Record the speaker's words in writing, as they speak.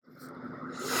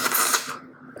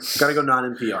Gotta go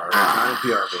non-NPR.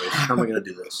 Non-NPR voice. How am I gonna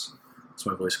do this? What's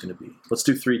my voice gonna be? Let's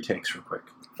do 3 takes real quick.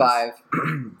 5,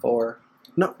 4.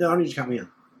 No, I don't need you to count me in.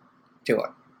 2, 1.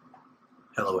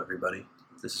 Hello, everybody.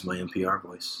 This is my NPR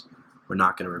voice. We're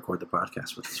not gonna record the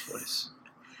podcast with this voice.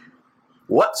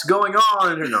 What's going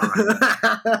on? No,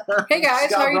 Hey guys,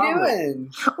 Scott how are you Bromley.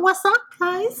 doing? What's up,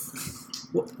 guys?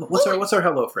 What's our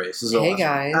hello phrase? This is our Hey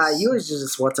last guys. You always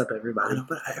just what's up, one. I everybody. know,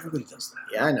 but everybody does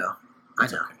that. Yeah, I know.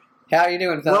 It's okay. How are you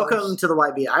doing, fellas? Welcome to the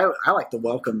YB. I like the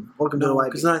welcome. Welcome to the YB.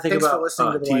 Because then I think Thanks for about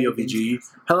listening to the YB. TOVG.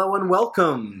 Hello and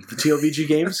welcome to TOVG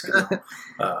Games.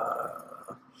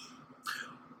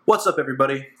 What's up,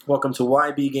 everybody? Welcome to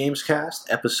YB Gamescast,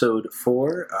 Episode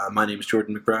 4. My name is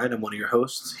Jordan McBride. I'm one of your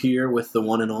hosts here with the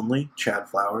one and only Chad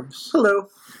Flowers. Hello.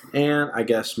 And I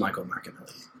guess Michael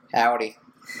McAnally. Howdy.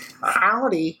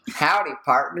 Howdy. Howdy,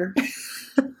 partner.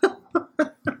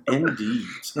 Indeed.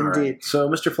 All right. Indeed. So,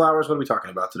 Mr. Flowers, what are we talking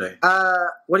about today?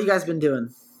 What have you guys been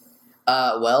doing?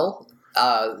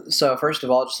 So first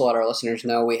of all, just to let our listeners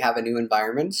know, we have a new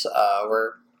environment.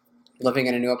 We're living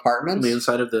in a new apartment. The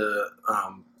inside of the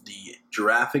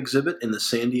giraffe exhibit in the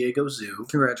San Diego Zoo.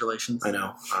 Congratulations. I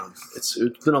know. It's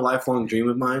been a lifelong dream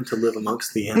of mine to live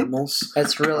amongst the animals.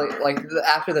 It's really,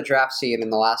 after the draft scene in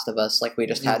The Last of Us, we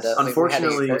just had to...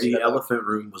 Unfortunately, we had to the get elephant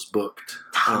room was booked.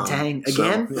 Dang, so-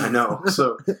 again? I know.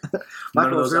 So, none of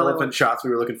Michael was those really elephant shots we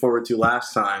were looking forward to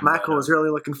last time. Michael was really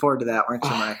looking forward to that, weren't you,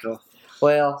 Michael?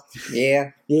 Well,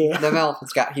 yeah. Yeah. Them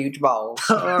elephants got huge balls.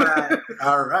 All right.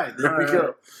 All right, there we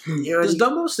go. Does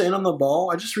Dumbo stand on the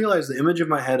ball? I just realized the image in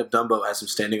my head of Dumbo as him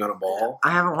standing on a ball. I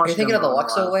haven't watched Are you thinking of the Dumbo in a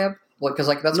Luxo while. lamp? Because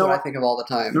that's No. what I think of all the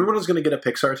time. Remember when I was going to get a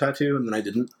Pixar tattoo and then I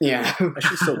didn't? Yeah. I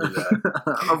should still do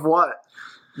that. Of what?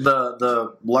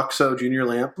 The Luxo Junior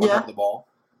lamp on Yeah. top of the ball.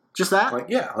 Just that?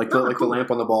 The Cool.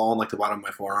 lamp on the ball and the bottom of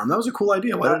my forearm. That was a cool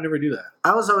idea. Why did I never do that?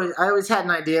 I always had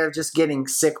an idea of just getting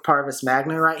sick Parvis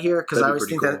Magna right here because That'd I be always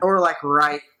pretty think that, cool.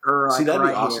 or See, that'd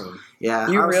right be awesome. here. Yeah,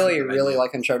 You I was really, thinking that. really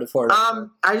like Uncharted 4.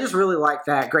 I just really like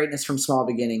that greatness from small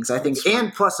beginnings. I think, That's fun.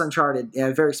 and plus Uncharted,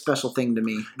 a very special thing to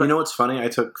me. But you know what's funny? I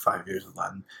took 5 years of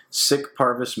Latin. Sic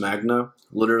parvis magna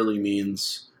literally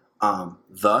means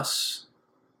thus,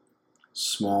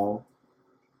 small,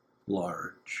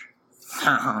 large.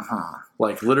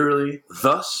 Like literally,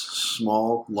 thus,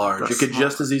 small, large. Thus It could small.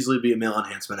 just as easily be a male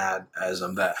enhancement ad as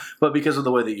that. But because of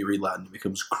the way that you read Latin, it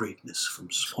becomes greatness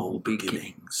from small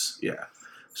beginnings. Yeah.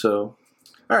 So,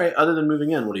 all right, other than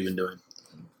moving in, what have you been doing?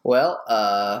 Well,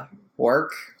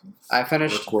 work. I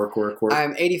finished. Work.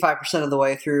 I'm 85% of the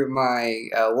way through my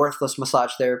worthless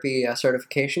massage therapy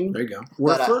certification. There you go.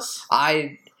 Worthless?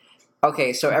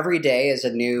 Okay, so every day is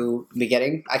a new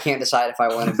beginning. I can't decide if I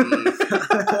want to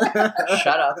be...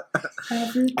 Shut up.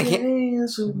 Every I can't- day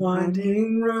is a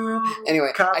winding road.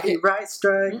 Anyway, Copyright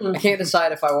strike. I can't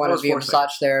decide if I want That to was be a foresight.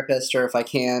 massage therapist or if I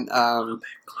can't.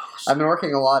 I've been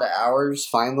working a lot of hours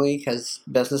finally because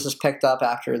business has picked up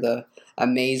after the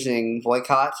amazing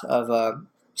boycott of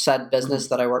said business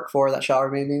that I work for that shall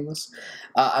remain nameless.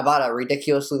 I bought a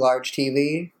ridiculously large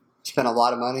TV, spent a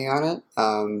lot of money on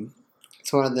it.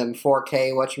 It's one of them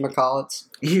 4K whatchamacallits.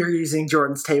 You're using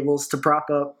Jordan's tables to prop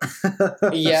up.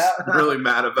 Yeah. Really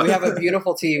mad about We have a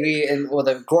beautiful TV and with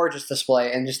a gorgeous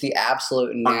display and just the absolute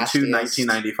on nastiest. two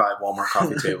 1995 Walmart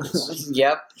coffee tables.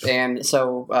 Yep, and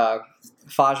so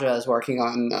Faja is working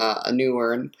on a new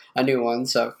one.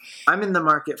 So I'm in the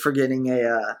market for getting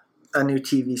a new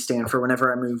TV stand for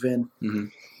whenever I move in. Mm-hmm.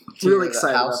 to Really the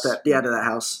excited house. about that. Yeah, to that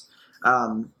house.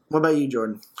 What about you,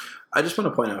 Jordan? I just want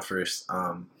to point out first,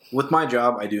 with my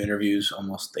job, I do interviews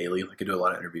almost daily. I do a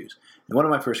lot of interviews. And one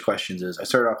of my first questions is, I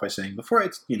started off by saying, before I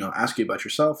ask you about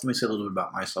yourself, let me say a little bit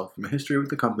about myself and my history with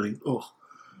the company. Ugh.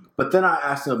 But then I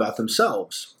ask them about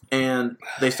themselves. And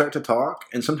they start to talk.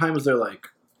 And sometimes they're like,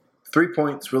 3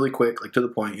 points really quick, like to the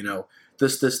point,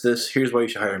 this, here's why you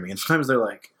should hire me. And sometimes they're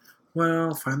like,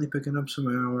 well, finally picking up some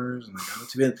hours. And I got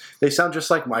to be. They sound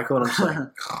just like Michael. And I'm just like,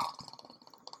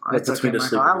 that puts me to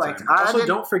sleep. every time. Also,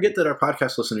 don't forget that our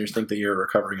podcast listeners think that you're a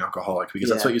recovering alcoholic because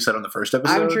that's Yeah. what you said on the first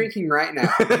episode. I'm drinking right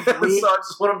now. So I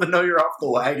just want them to know you're off the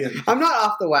wagon. I'm not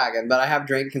off the wagon, but I have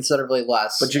drank considerably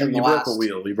less. But you broke a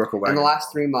wheel. You broke a wagon. In the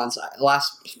last 3 months,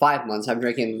 last 5 months, I'm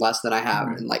drinking less than I have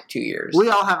in 2 years. We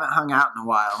all haven't hung out in a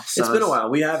while. So It's been a while.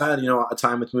 We have had a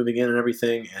time with moving in and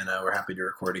everything, and we're happy to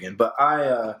record again. But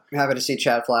I'm happy to see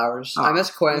Chad Flowers. Oh, I miss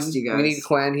Quinn. missed you guys. We need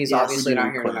Quinn. He's Yes, obviously we do not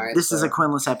need here Quinn. tonight. This is so- a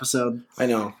Quinless episode. I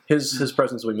know his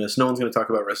presence we miss. No one's going to talk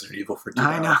about Resident Evil for 2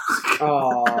 I know.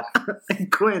 Oh,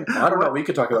 Quinn, I don't know. We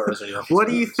could talk about Resident Evil. For what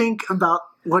 2 do you hours. think about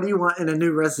What do you want in a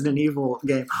new Resident Evil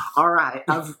game? All right,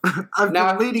 I've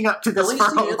Now- been leading up to At this least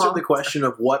for he a answered long the question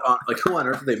of who on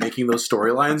earth are they making those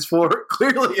storylines for?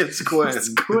 Clearly, it's Quinn. It's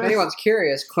If Quinn. anyone's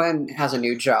curious, Quinn has a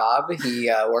new job.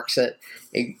 He works at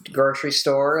a grocery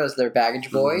store as their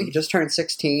baggage boy. He just turned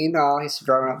 16. Oh, he's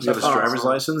growing up He's so got his fast. driver's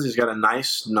license. He's got a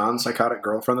nice, non-psychotic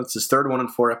girlfriend. That's his third one in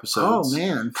 4 Oh episodes.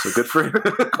 man, So good for him.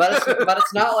 But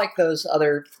it's not like those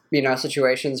other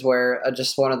situations where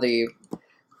just one of the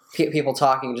people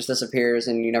talking just disappears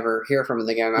and you never hear from him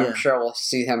again. I'm Yeah. sure we'll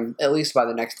see him at least by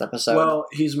the next episode. Well,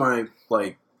 he's my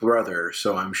brother,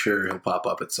 so I'm sure he'll pop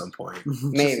up at some point.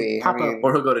 Maybe. Pop I up. mean,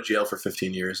 Or he'll go to jail for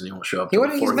 15 years and he won't show up. he's till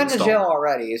the been fourth to jail installment.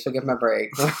 already, so give him a break.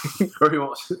 Or he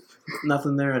won't.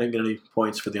 Nothing there. I didn't get any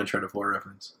points for the Uncharted 4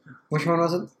 reference. Which one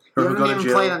was it? Or You he'll haven't go to even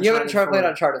jail. played You haven't Uncharted played 4.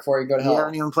 Uncharted 4, you go to You hell.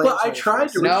 haven't even played. Well, I Uncharted tried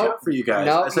to 4. reach No. out for you guys.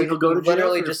 No, I said he'll go to you jail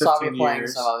literally for just saw me 15 playing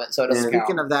years. some of it, so it doesn't And- count.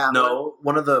 Speaking of that, No,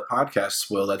 one of the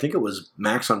podcasts, Will, I think it was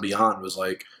Max on Beyond, was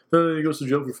like, he goes to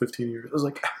jail for 15 years. I was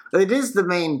like, it is the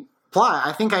main plot.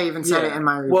 I think I even said it in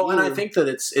my review. well, and I think that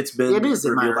it's been It is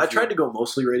in my revealed. I review. tried to go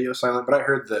mostly radio silent, but I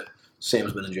heard that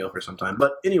Sam's been in jail for some time.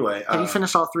 But anyway, Have you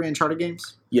finished all 3 Uncharted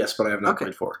games? yes, but I have not Okay.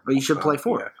 played 4. Well, you should play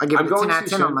 4. Yeah. I give I'm it a going 10 out of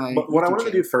to 10 on soon, my. but what I YouTube wanted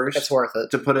to channel. do first, It's worth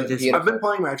it. to put it, Beautiful. I've been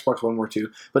playing my Xbox One more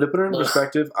too, but to put it in Ugh.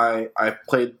 perspective, I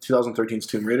played 2013's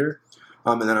Tomb Raider,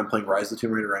 and then I'm playing Rise of the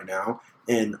Tomb Raider right now,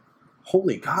 and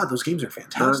holy God, those games are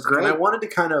fantastic. great. And I wanted to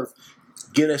kind of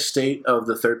get a state of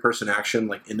the third-person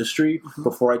action industry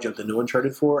before I jumped into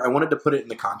Uncharted 4. I wanted to put it in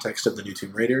the context of the new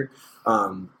Tomb Raider.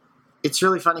 It's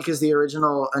really funny because the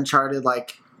original Uncharted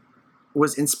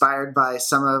was inspired by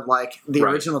some of the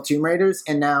Right. original Tomb Raiders,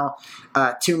 and now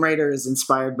Tomb Raider is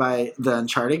inspired by the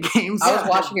Uncharted games. I was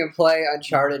watching him play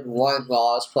Uncharted 1 while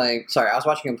I was playing. Sorry, I was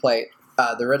watching him play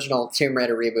the original Tomb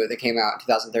Raider reboot that came out in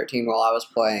 2013 while I was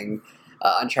playing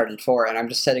Uncharted 4, and I'm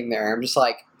just sitting there. I'm just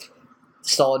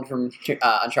stolen from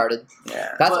Uncharted.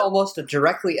 Yeah. That's But- almost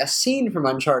directly a scene from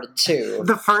Uncharted 2.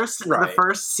 The first, Right.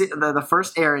 the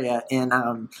first area in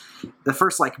the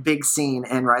first big scene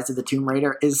in Rise of the Tomb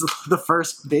Raider is the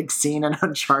first big scene in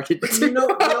Uncharted 2. You know,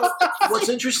 what's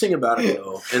interesting about it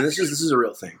though, and this is a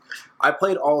real thing. I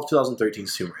played all of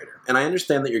 2013's Tomb Raider, and I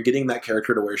understand that you're getting that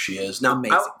character to where she is. Now,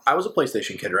 Amazing. I was a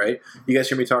PlayStation kid, right? You guys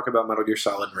hear me talk about Metal Gear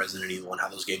Solid and Resident Evil and how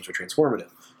those games are transformative.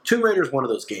 Tomb Raider is one of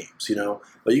those games,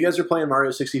 But you guys are playing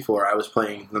Mario 64. I was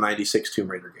playing the 96 Tomb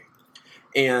Raider game.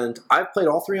 And I've played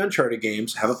all 3 Uncharted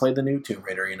games. Haven't played the new Tomb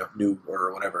Raider, new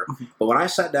or whatever. But when I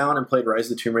sat down and played Rise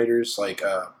of the Tomb Raiders,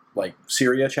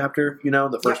 Syria chapter,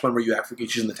 the first one where you actually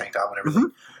she's in the tank top and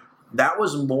everything. That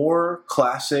was more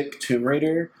classic Tomb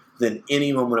Raider than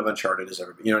any moment of Uncharted has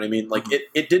ever been. You know what I mean?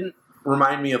 It didn't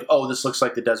remind me of, this looks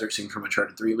like the desert scene from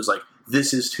Uncharted 3. It was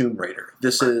this is Tomb Raider.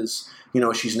 This is,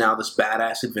 she's now this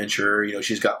badass adventurer.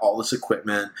 She's got all this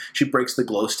equipment. She breaks the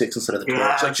glow sticks instead of the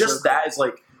Yeah, torch. it's so That is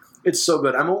it's so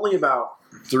good. I'm only about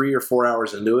 3 or 4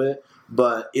 hours into it,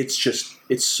 but it's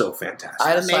so fantastic.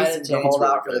 I Amazing decided to game. hold It's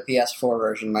really out for the PS4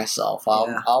 version myself.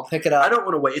 I'll pick it I up. don't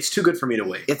want to wait. It's too good for me to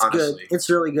wait. It's honestly. good. It's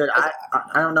really good. I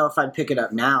don't know if I'd pick it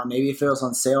up now. Maybe if it was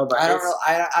on sale, but I don't it's, know.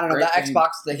 I don't know. great That game. Xbox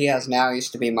that he has now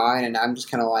used to be mine, and I'm just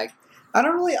kind of I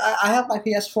don't really. I have my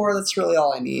PS4. That's really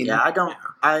all I need. yeah, I don't. Yeah.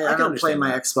 I can don't play understand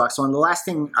my that. Xbox One. The last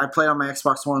thing I played on my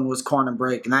Xbox One was Quantum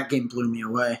Break, and that game blew me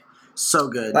away. So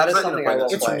good. That is I'm not something gonna I play will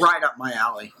that. It's play. right up my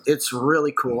alley. It's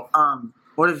really cool.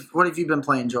 What have you been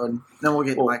playing, Jordan? Then we'll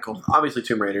get to Well, Michael. Obviously,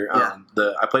 Tomb Raider. Yeah.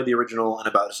 I played the original in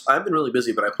I've been really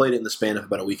busy, but I played it in the span of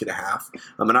about a week and a half.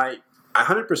 And I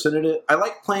 100%ed it. I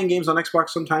like playing games on Xbox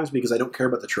sometimes because I don't care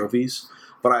about the trophies,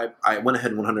 but I went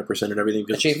ahead and 100%ed everything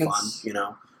because it's fun. Achievements?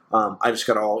 I just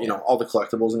got all all the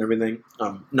collectibles and everything.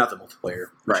 Not the multiplayer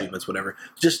Right. achievements, whatever.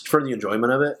 Just for the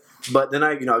enjoyment of it. But then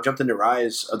I jumped into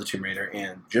Rise of the Tomb Raider,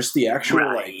 and just the actual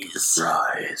Rise.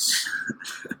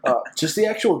 Just the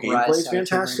actual Rise gameplay is of the Tomb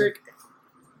fantastic.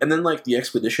 And then the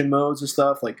expedition modes and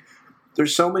stuff,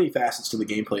 there's so many facets to the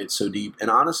gameplay. It's so deep.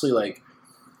 And honestly,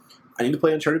 I need to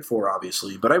play Uncharted 4,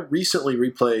 obviously, but I recently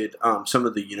replayed some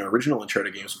of the original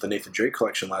Uncharted games with the Nathan Drake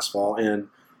collection last fall, and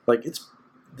it's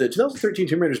the 2013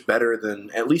 Tomb Raider is better than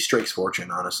at least Drake's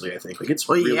Fortune. Honestly, I think it's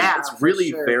Well, really, yeah, it's for really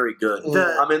sure. very good.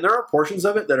 The- There are portions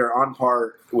of it that are on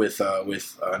par with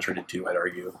Uncharted 2. I'd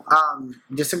argue.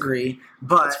 Disagree,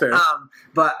 but That's fair.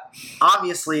 But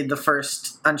obviously the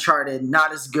first Uncharted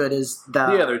not as good as the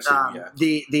other two, yeah.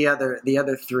 the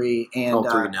other 3 and All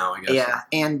 3 now, I guess. yeah,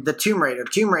 and the Tomb Raider.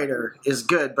 Tomb Raider is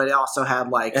good, but it also had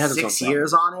It has its 6 own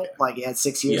years on it. It had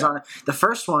 6 years Yeah. on it. The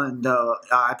first one though,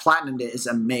 I platinumed it, is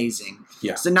amazing.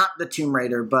 Yeah. So not the Tomb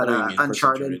Raider, but I know what you mean, first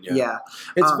Uncharted. Uncharted, Yeah.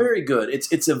 It's very good.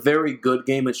 It's a very good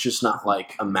game. It's just not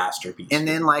like a masterpiece. And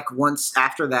then, like, once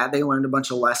after that, they learned a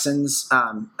bunch of lessons.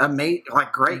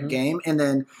 Great game. And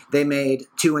then they made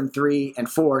 2 and 3 and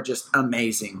 4 just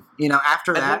amazing. You know,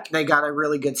 after that, they got a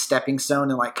really good stepping stone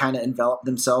and, like, kind of enveloped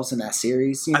themselves in that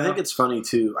series. You know? I think it's funny,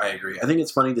 too. I agree. I think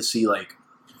it's funny to see, like,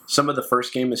 some of the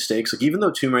first game mistakes. Like, even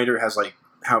though Tomb Raider has, like,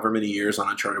 however many years on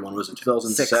Uncharted 1, was it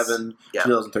 2007,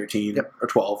 2013, or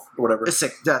 12, or whatever?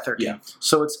 13. Yeah.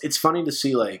 So it's funny to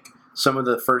see, like, some of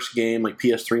the first game, like,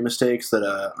 PS3 mistakes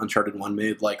that Uncharted 1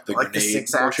 made, like the grenade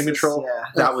motion control. Yeah.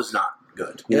 That was not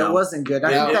good. It wasn't good.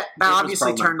 I think that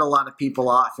obviously turned a lot of people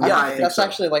off. That's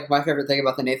actually like my favorite thing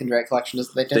about the Nathan Drake collection is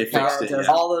that they fixed it.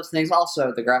 All those things.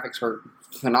 Also, the graphics were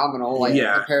phenomenal. Like,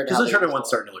 compared to because Uncharted 1's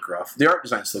starting to look rough. The art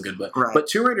design's still good, but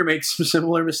Tomb Raider makes some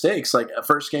similar mistakes, like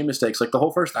first game mistakes. Like the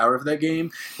whole first hour of that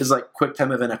game is like quick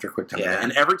time event after quick time event,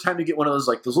 and every time you get one of those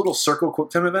like those little circle quick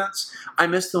time events, I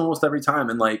miss them almost every time.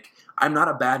 And like I'm not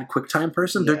a bad quick time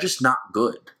person; they're just not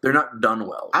good. They're not done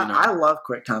well. You know? I love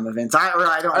quick time events. I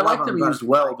like them used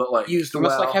well, but like used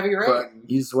well, like Heavy Rain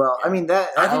used well. I mean that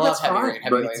I think that's fine.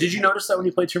 But did you notice that when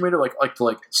you play Tomb Raider, like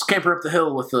to scamper up the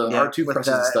hill with the R2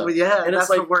 presses and stuff? Yeah, and that's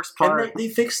the worst part. And they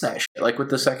fixed that shit. Like with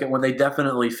the second one, they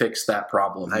definitely fixed that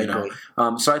problem. I agree.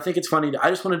 So I think it's funny. I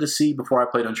just wanted to see before I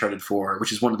played Uncharted 4,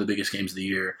 which is one of the biggest games of the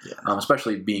year,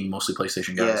 especially being mostly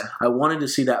PlayStation guys. Yeah. I wanted to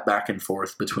see that back and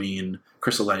forth between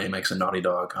Crystal Dynamics and Naughty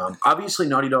Dog. Obviously,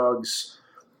 Naughty Dog's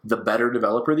the better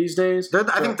developer these days.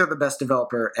 I think they're the best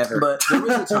developer ever. But there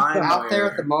was a time out there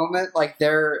at the moment, like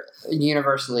they're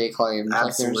universally acclaimed.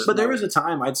 Absolutely. Like, but there was a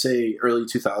time, I'd say early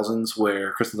 2000s,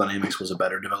 where Crystal Dynamics was a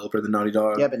better developer than Naughty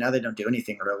Dog. Yeah, but now they don't do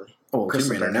anything really. Oh,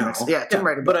 Tomb Raider now. Yeah, Tomb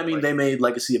Raider. But I mean, they made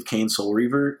Legacy of Kain Soul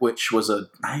Reaver, which was a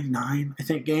 99, I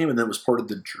think, game, and then it was ported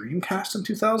to Dreamcast in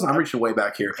 2000. I'm reaching way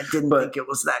back here. I didn't think it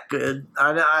was that good.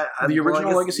 The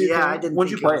original Legacy of Kain? I didn't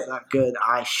think it was that good.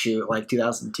 Like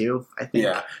 2002, I think.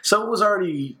 Yeah. So it was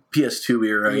already PS2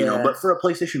 era, you know, but for a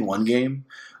PlayStation 1 game,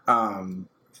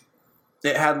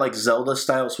 it had like Zelda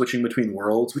style switching between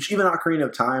worlds, which even Ocarina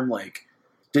of Time like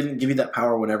didn't give you that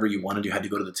power whenever you wanted. You had to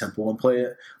go to the temple and play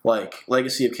it. Like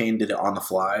Legacy of Kain did it on the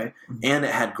fly, and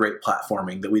it had great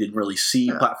platforming that we didn't really see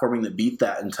platforming that beat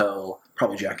that until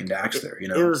probably Jak and Daxter. You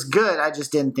know, it was good. I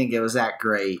just didn't think it was that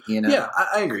great. You know, yeah,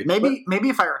 I agree. Maybe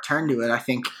if I return to it, I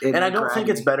think. And I don't think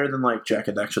it's better than like Jak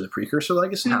and Daxter, the precursor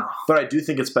Legacy. No. But I do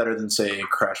think it's better than say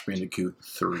Crash Bandicoot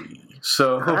 3.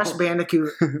 So Crash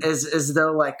Bandicoot is as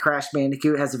though like Crash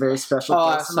Bandicoot has a very special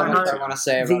place in my heart. I want to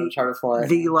say about Uncharted 4.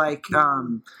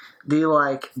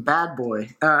 The bad boy.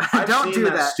 I've don't seen do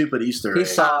that. Stupid Easter egg. He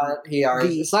saw it.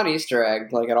 It's not an Easter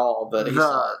egg like at all, but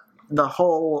the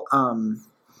whole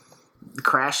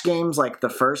Crash games, like the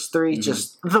first 3,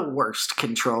 just the worst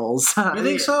controls. You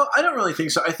think so? I don't really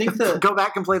think so. I think that go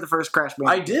back and play the first Crash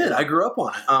Bandicoot. I did. I grew up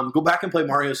on it. Go back and play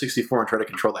Mario 64 and try to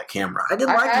control that camera. I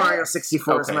didn't like Mario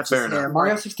 64 as much as him.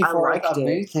 Mario 64 I liked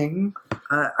amazing.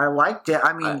 I liked it.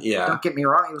 I mean, don't get me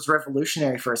wrong; it was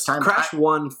revolutionary for its time. Crash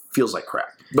 1 feels like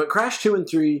crap, but Crash 2 and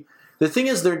 3. The thing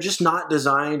is, they're just not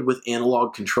designed with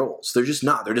analog controls. They're just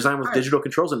not. They're designed with digital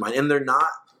controls in mind, and they're not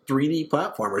 3D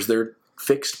platformers. They're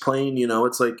fixed plane. You know,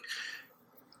 it's like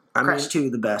Crash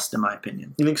 2, the best in my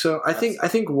opinion. You think so? I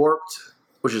think Warped,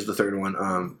 which is the third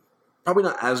one, probably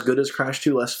not as good as Crash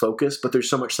 2, less focused, but there's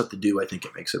so much stuff to do. I think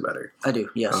it makes it better. I do.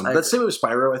 Yes. That's same with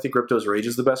Spyro. I think Ripto's Rage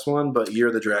is the best one, but Year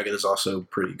of the Dragon is also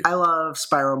pretty good. I love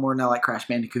Spyro more than I like Crash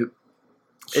Bandicoot.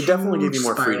 It definitely gave you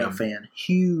more freedom.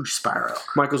 Huge Spyro.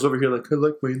 Michael's over here like, I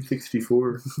like Wayne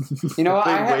 64. You know what?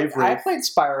 I played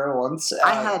Spyro once.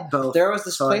 I had both. There was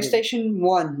this PlayStation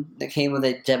 1 that came with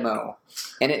a demo,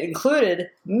 and it included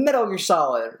Metal Gear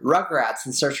Solid, Rugrats,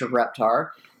 and Search of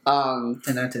Reptar.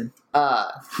 And I did.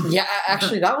 Yeah,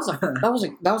 actually, that was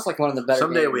like one of the better.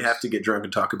 Someday games. we have to get drunk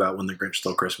and talk about When the Grinch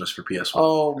Stole Christmas for PS1.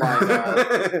 Oh my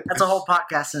god, that's a whole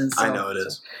podcast in itself. I know it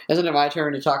is. Isn't it my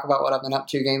turn to talk about what I've been up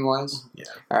to game wise? Yeah.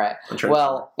 All right.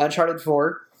 Uncharted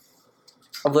 4.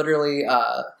 Literally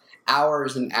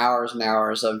hours and hours and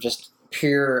hours of just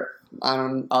pure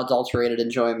unadulterated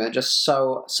enjoyment. Just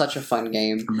such a fun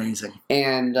game. Amazing.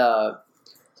 And a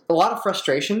lot of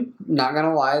frustration. Not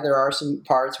gonna lie, there are some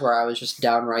parts where I was just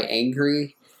downright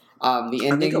angry. The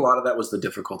ending. I think a lot of that was the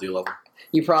difficulty level.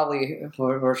 You probably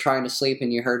were trying to sleep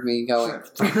and you heard me going,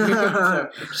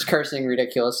 just cursing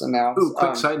ridiculous amounts. Ooh,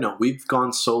 quick side note. We've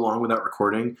gone so long without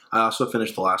recording. I also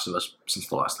finished The Last of Us since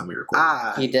the last time we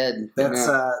recorded. He did. That's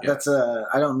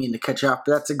I don't mean to cut you off,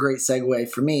 but that's a great segue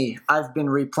for me. I've been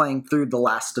replaying through The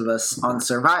Last of Us on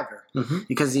Survivor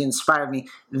because he inspired me.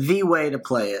 The way to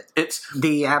play it. It's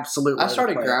the absolute way I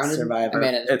started to play Grounded. Survivor.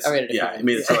 I made it. I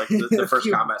mean, it's like the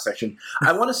first combat section.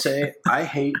 I want to say I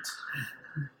hate.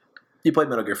 You played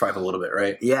Metal Gear 5 a little bit,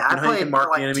 right? Yeah, I and how you played can mark for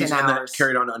like the enemies, 10 and hours. that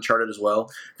carried on to Uncharted as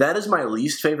well. That is my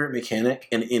least favorite mechanic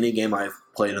in any game I've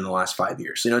played in the last 5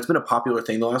 years. It's been a popular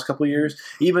thing the last couple of years.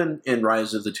 Even in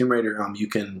Rise of the Tomb Raider, you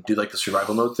can do like the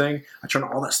survival mode thing. I turn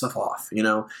all that stuff off,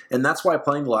 and that's why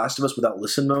playing The Last of Us without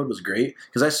listen mode was great,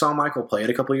 because I saw Michael play it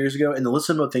a couple of years ago, and the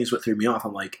listen mode thing's what threw me off.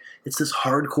 I'm like, it's this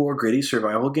hardcore, gritty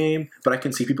survival game, but I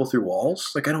can see people through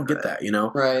walls. Like, I don't get that,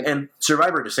 Right. And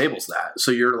Survivor disables that,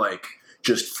 so you're like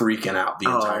just freaking out the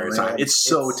entire time. It's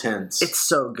so tense. It's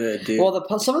so good, dude. Well,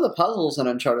 some of the puzzles in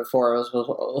Uncharted 4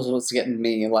 was what's getting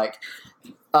me. Like,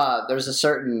 there's a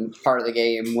certain part of the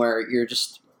game where you're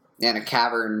just in a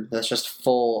cavern that's just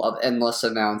full of endless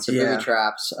amounts of booby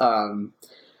traps.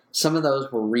 Some of those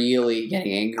were really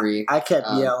getting angry. I kept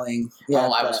yelling. Yeah,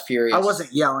 I was furious. I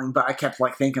wasn't yelling, but I kept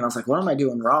thinking, I was like, what am I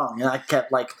doing wrong? And I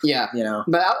kept But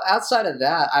outside of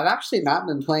that, I've actually not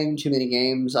been playing too many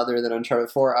games other than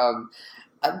Uncharted 4.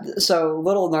 So,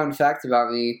 little known fact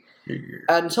about me,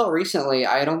 until recently,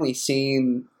 I had only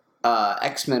seen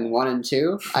X-Men 1 and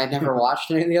 2. I never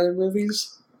watched any of the other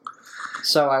movies.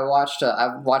 So I watched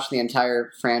the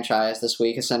entire franchise this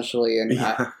week, essentially, and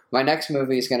my next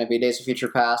movie is going to be Days of Future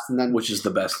Past, and then which is the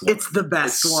best one. It's the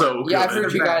best one. So good. Yeah, I've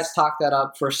heard you guys talk that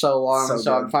up for so long,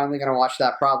 so I'm good. finally going to watch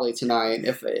that probably tonight,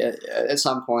 if at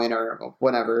some point or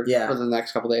whenever, for the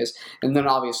next couple days, and then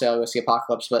obviously I'll go see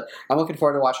Apocalypse. But I'm looking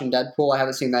forward to watching Deadpool. I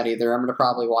haven't seen that either. I'm going to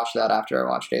probably watch that after I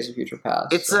watch Days of Future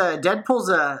Past. It's Deadpool's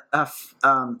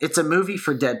it's a movie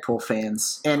for Deadpool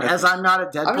fans, and as I'm not a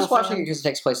Deadpool, I'm just watching it fan, because it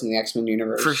takes place in the X-Men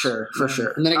universe. for sure.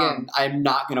 And then again, I'm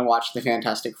not going to watch the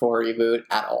Fantastic Four reboot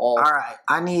at all. All right,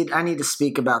 I need to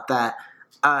speak about that.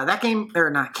 That game or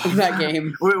not game? That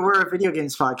game. We're a video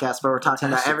games podcast, but we're talking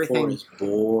about everything. Is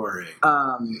boring. Why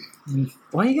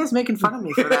are you guys making fun of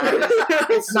me for that?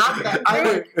 It's not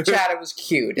that. Chad, it was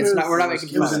cute. It's not. We're not making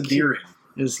It was fun. endearing.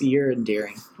 It was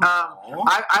endearing.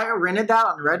 I rented that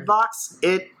on Redbox.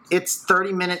 It's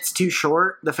 30 minutes too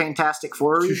short. The Fantastic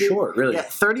Four Too reboot. short, really. Yeah,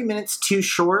 30 minutes too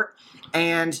short,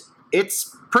 and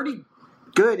it's pretty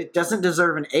good. It doesn't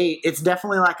deserve an 8. It's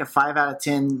definitely like a 5 out of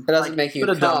 10. It doesn't make you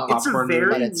but a dumb come. It's a popcorn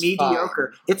very but it's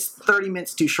mediocre. It's 30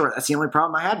 minutes too short. That's the only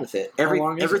problem I had with it. How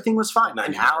long is it? Everything was fine.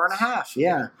 90 An hour and a half.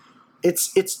 Yeah,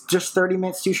 it's just 30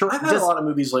 minutes too short. I've had a lot of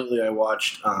movies lately I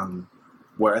watched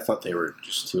where I thought they were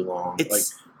just too long.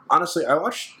 Honestly, I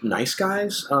watched Nice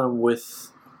Guys with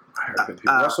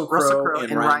Russell Crowe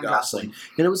and Ryan Gosling,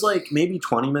 and it was like maybe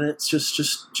 20 minutes,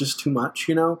 just too much,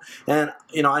 And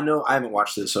I know I haven't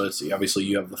watched this, so it's obviously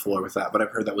you have the floor with that. But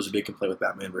I've heard that was a big complaint with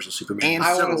Batman versus Superman. And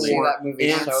I want Civil to see War. that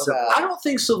movie And so Civil bad. I don't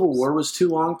think Civil War was too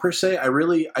long per se.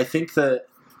 I think that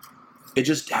it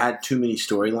just had too many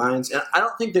storylines, and I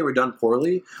don't think they were done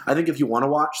poorly. I think if you want to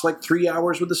watch like 3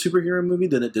 hours with a superhero movie,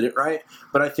 then it did it right.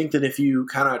 But I think that if you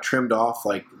kind of trimmed off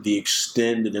like the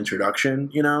extended introduction,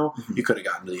 you could have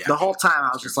gotten to the action. The whole time I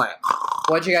was just like,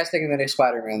 What'd you guys think of the new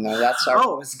Spider-Man, though? That's our...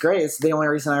 oh, it's great. It's the only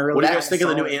reason I really. What do you guys think of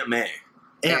the new Aunt May?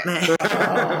 Aunt-Man.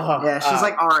 Yeah, she's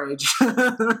like our age.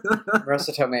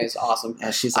 Marissa Tomei is awesome.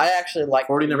 Yeah, she's. I actually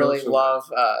really love.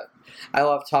 I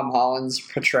love Tom Holland's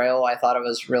portrayal. I thought it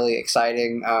was really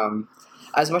exciting.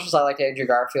 As much as I liked Andrew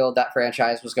Garfield, that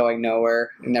franchise was going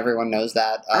nowhere, and everyone knows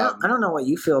that. I don't know what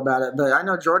you feel about it, but I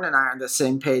know Jordan and I are on the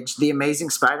same page. The Amazing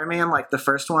Spider-Man, like the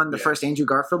first one, the first Andrew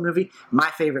Garfield movie, my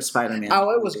favorite Spider-Man. Oh,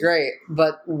 it was great.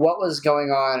 But what was going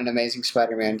on in Amazing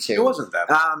Spider-Man 2? It wasn't that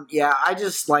bad. Yeah, I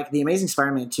just like the Amazing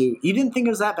Spider-Man 2. You didn't think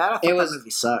it was that bad? I thought that movie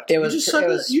sucked. It You was. just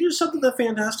said that the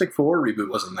Fantastic Four reboot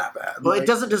wasn't that bad. Well, it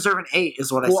doesn't deserve an 8,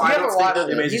 is what I Well, said. I Never don't think watched that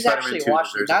the it. Amazing He's Spider-Man actually 2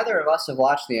 watched it. deserves an Neither 8. of us have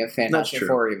watched the Fantastic true.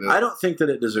 Four reboot. I don't think that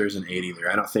it deserves an 8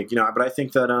 either. I don't think, but I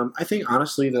think that,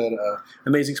 honestly that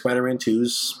Amazing Spider-Man 2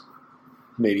 is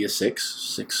maybe a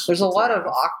 6. There's a lot of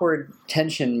awkward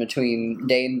tension between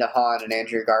Dane DeHaan and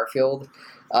Andrew Garfield.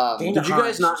 Dane Did you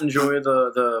guys not enjoy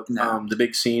No. the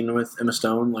big scene with Emma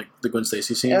Stone, like the Gwen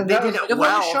Stacy scene? And They that did was- it It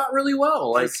well. was shot really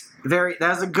well. Like,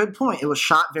 That's a good point. It was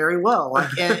shot very well. Like,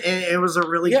 and it was a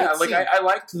really yeah, good like scene. I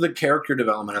liked the character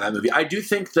development in that movie. I do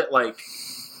think that, like,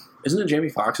 isn't it Jamie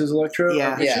Foxx's Electro? Yeah.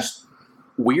 Like, it's Yeah. just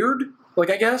weird. Like,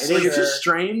 I guess It like, is it's just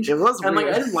strange. It was And like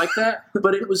weird. I didn't like that,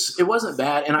 but it wasn't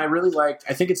bad, and I really liked.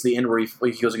 I think it's the end where he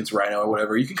goes against Rhino or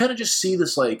whatever. You can kind of just see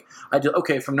this like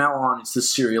okay, from now on it's this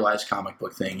serialized comic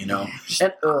book thing, and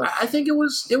I think it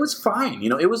was fine.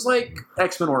 It was like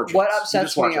X-Men Origins. What You upsets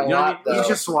just watch me it. a You know what I lot, mean? though, You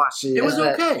just watch it. It was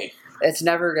that- okay. it's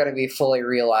never going to be fully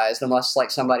realized unless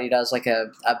like somebody does like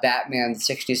a Batman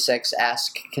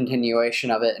 66-esque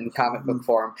continuation of it in comic book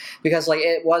form, because like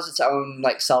it was its own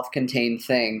like self-contained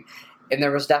thing, and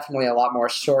there was definitely a lot more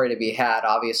story to be had.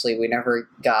 Obviously, we never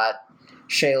got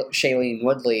Shailene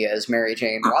Woodley as Mary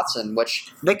Jane Watson, which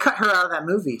They cut her out of that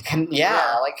movie.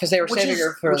 like because they were saving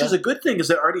her for Which is a good thing because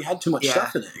they already had too much Yeah.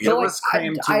 stuff in it. It But, like, was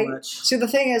crammed too much. See, the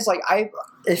thing is, like,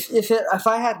 if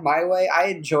I had my way, I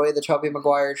enjoy the Tobey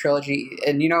Maguire trilogy,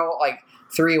 and like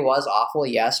 3 was awful,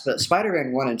 yes, but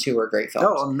Spider-Man 1 and 2 were great films.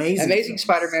 Oh, amazing! Amazing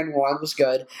Spider-Man 1 was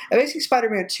good. Amazing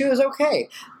Spider-Man 2 is okay,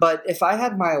 but if I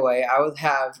had my way, I would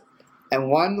have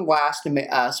one last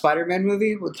Spider-Man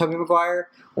movie with Tobey Maguire,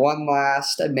 one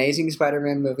last Amazing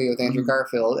Spider-Man movie with Andrew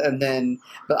Garfield, and then,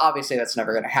 but obviously that's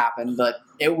never going to happen, but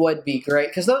it would be great,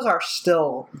 because those are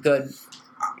still good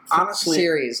Honestly,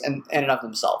 series in and of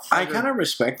themselves. I kind of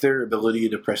respect their ability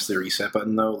to press the reset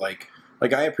button, though. Like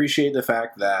I appreciate the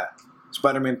fact that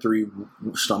Spider-Man 3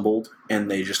 stumbled and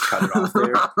they just cut it off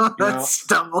there. That's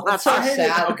stumble. That's so I hated-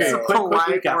 sad, Okay, though. it's a quick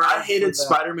polite recap. word I for hated that.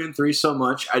 Spider-Man 3 so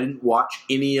much, I didn't watch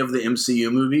any of the MCU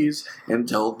movies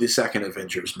until the second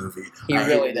Avengers movie. He I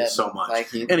really hated did it so much. Like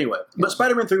Anyway, but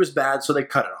Spider-Man 3 was bad, so they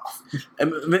cut it off.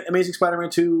 Amazing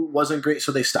Spider-Man 2 wasn't great,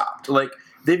 so they stopped. Like,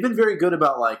 they've been very good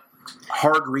about, like,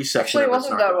 hard resets. Actually, it whenever it's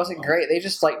wasn't not that it going wasn't well. great. They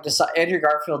just like Andrew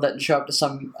Garfield didn't show up to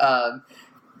some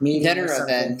Meeting dinner or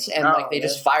something. event, and Oh, like they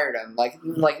just fired him. Like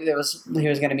he was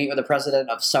going to meet with the president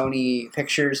of Sony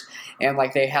Pictures, and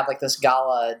like they had like this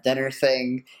gala dinner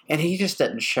thing, and he just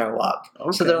didn't show up. So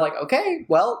Okay. they're like, okay,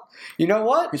 well, you know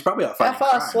what? He's probably out fighting F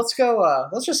us. crime.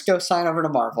 Let's just go sign over to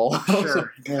Marvel.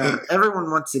 Sure. Yeah. Everyone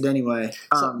wants it anyway.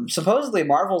 Supposedly,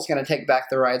 Marvel's going to take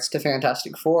back the rights to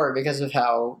Fantastic Four because of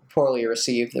how poorly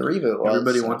received the reboot was.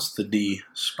 Everybody so. wants the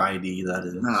Spidey, that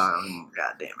is.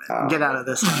 God damn it! Oh. Get out of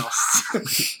this house.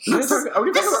 Are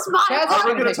we gonna This is my Chad's Are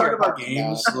we gonna going to take talk your about apartment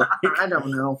games? now. Like, I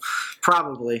don't know.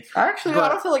 Probably. Actually, I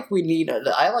don't feel like we need it.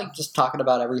 I like just talking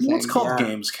about everything. it's called Yeah.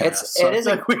 Games Cast. It's so it is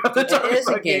I a think we have to it talk is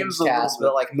a about games a little cast, bit.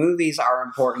 but like movies are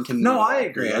important to me. No, I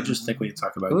agree. I just think we need to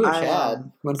talk about Ooh, games.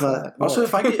 Chad. What's but- that? Also,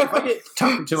 if I get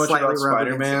talking too much Slightly about rubbing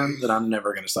Spider-Man, into- then I'm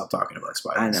never going to stop talking about I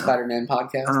Spider-Man. know. Spider-Man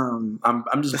podcast.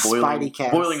 I'm just The boiling Spidey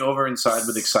cast. over inside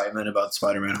with excitement about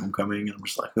Spider-Man: Homecoming, and I'm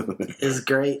just like, Is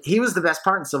great. He was the best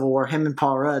part in Civil War. Him and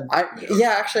Paul Rudd.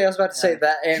 Actually, I was about to say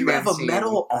that. you have a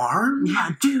metal arm? Yeah,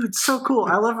 dude, so cool.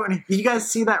 I love when you guys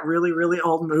see that really, really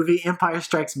old movie, Empire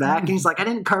Strikes Back, and he's like, I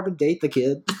didn't carbon date the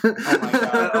kid. Oh my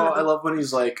God. Oh, I love when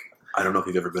he's like, I don't know if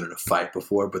you've ever been in a fight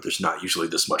before, but there's not usually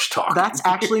this much talk. That's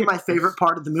actually my favorite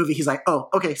part of the movie. He's like, oh,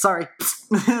 okay, sorry.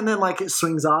 And then like it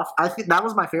swings off. I think that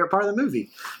was my favorite part of the movie.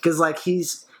 Because like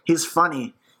he's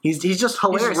funny. He's just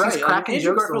hilarious. He's right. He's cracking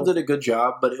Andrew jokes. Garfield did a good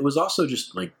job, but it was also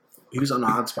just like he was an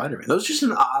odd Spider-Man. That was just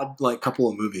an odd like couple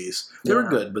of movies. They were Yeah.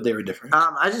 good, but they were different.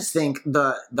 I just think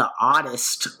the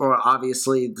oddest, or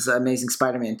obviously this Amazing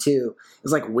Spider-Man 2,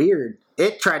 is like weird.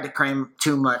 It tried to cram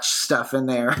too much stuff in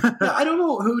there. Yeah, I don't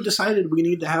know who decided we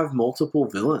need to have multiple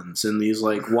villains in these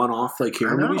like one-off like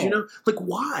hero I know. movies. You know, like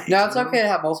why? No, it's okay to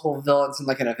have multiple villains in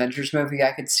like an Avengers movie.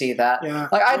 I could see that. Yeah,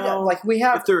 Like well, like we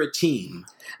have if they're a team.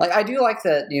 like I do like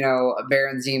that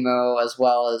Baron Zemo as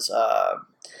well as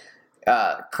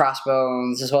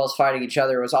Crossbones as well as fighting each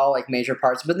other was all like major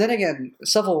parts. But then again,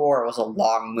 Civil War was a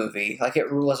long movie. Like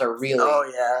it was a really. Oh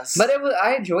yes. But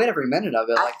I enjoyed every minute of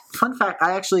it. Like Fun fact,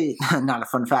 I actually, not a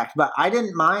fun fact, but I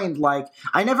didn't mind, like,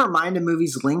 I never mind a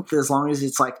movie's length as long as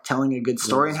it's, like, telling a good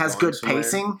story and has good going somewhere.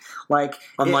 pacing. Like,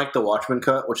 Unlike the Watchmen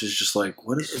cut, which is just like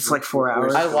what is It's like 4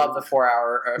 hours. I love the 4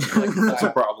 hour. That's a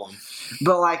problem.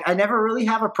 but, like, I never really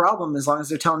have a problem as long as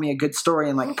they're telling me a good story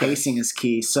and, like, pacing is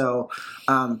key. So,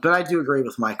 but I do agree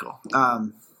with Michael.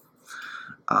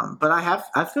 But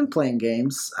I've been playing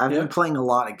games. I've been playing a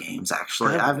lot of games,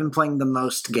 actually. Yeah. I've been playing the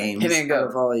most games Hit me and go. out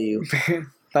of all of you.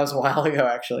 That was a while ago,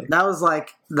 actually. That was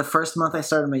like the first month I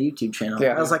started my YouTube channel.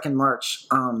 Yeah. That was like in March.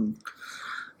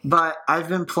 But I've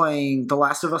been playing The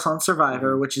Last of Us on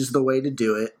Survivor, which is the way to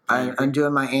do it. I'm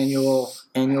doing my annual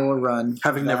run.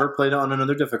 Having never played it on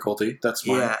another difficulty, that's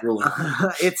my ruling.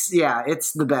 it's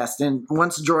the best. And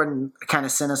once Jordan kind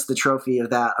of sent us the trophy of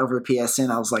that over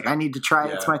PSN, I was like, I need to try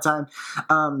it. It's my time.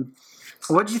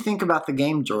 What did you think about the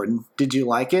game, Jordan? Did you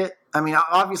like it? I mean,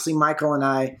 obviously, Michael and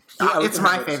I. we It's can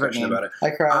my have a favorite discussion game. about it. I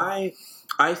cried.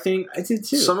 I think I did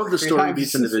too. some of the 3 story times.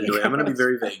 beats individually. I'm going to be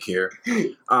very vague here.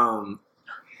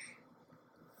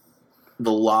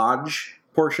 The lodge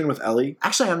portion with Ellie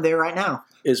Actually, I'm there right now.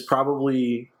 is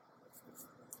probably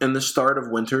in the start of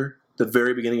winter, the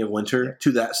very beginning of winter,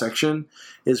 to that section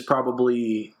is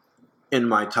probably in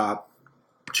my top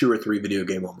 2 or 3 video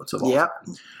game moments of all Yep.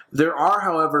 time. There are,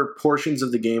 however, portions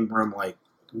of the game where I'm like,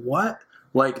 what?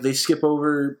 Like, they skip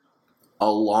over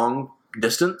a long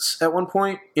distance at one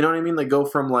point. You know what I mean? They go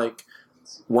from, like,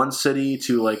 one city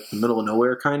to, like, the middle of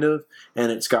nowhere, kind of, and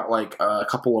it's got, like, a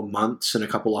couple of months and a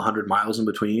couple of 100 miles in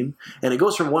between. And it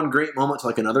goes from one great moment to,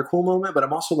 like, another cool moment, but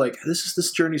I'm also like,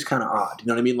 this journey's kind of odd. You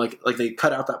know what I mean? Like they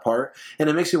cut out that part, and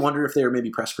it makes me wonder if they were maybe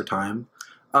pressed for time.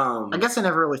 I guess I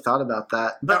never really thought about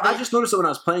that. But I just noticed it when I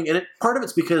was playing, and part of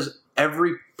it's because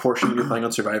every portion when you're playing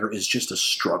on Survivor is just a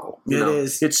struggle. You know?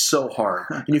 is. It's so hard,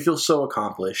 and you feel so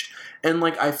accomplished. And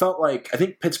like I felt like I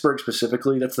think Pittsburgh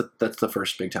specifically. That's the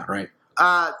first big town, right?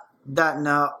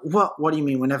 No. What do you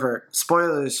mean? Whenever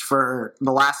spoilers for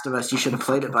The Last of Us, you should have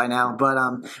played it by now. But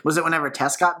was it whenever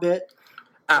Tess got bit?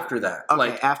 After that, Okay,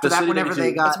 like after the that, city whenever you they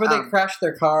see- got That's where they crashed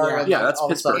their car. yeah. and Yeah, then that's all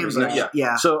of a Pittsburgh, sudden- isn't it?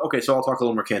 Yeah. So so I'll talk a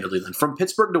little more candidly then. From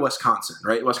Pittsburgh to Wisconsin,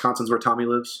 right? Wisconsin's where Tommy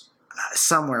lives.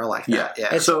 somewhere like that. Yeah.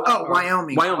 It's- So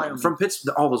Wyoming. From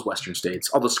Pittsburgh, all those western states,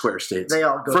 all the square states. They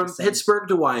all go From the same. Pittsburgh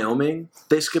to Wyoming,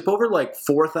 they skip over like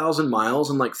 4,000 miles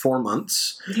in like 4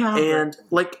 months. Yeah. And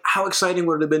like, how exciting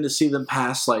would it have been to see them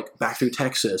pass like back through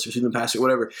Texas or see them pass it,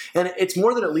 whatever. And it's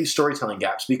more than at least storytelling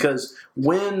gaps because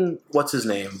when what's his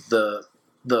name, the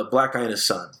black guy and his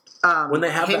son, when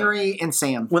they have Henry and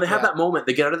Sam. when they have that moment,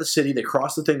 they get out of the city, they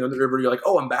cross the thing, go to the river. You're like,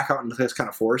 oh, I'm back out into this kind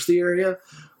of foresty area.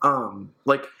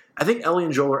 Like I think Ellie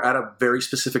and Joel are at a very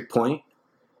specific point.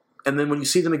 And then when you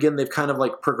see them again, they've kind of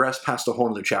like progressed past a whole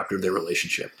other chapter of their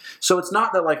relationship. So it's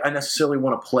not that like I necessarily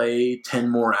want to play 10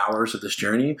 more hours of this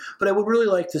journey, but I would really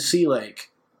like to see like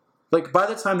by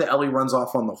the time that Ellie runs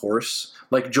off on the horse,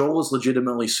 like Joel is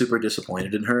legitimately super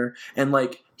disappointed in her. And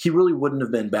like he really wouldn't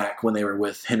have been back when they were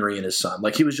with Henry and his son.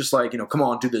 Like he was just like, come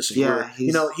on, do this. And Yeah,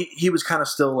 he was kind of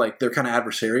still like, they're kind of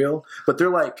adversarial, but they're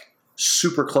like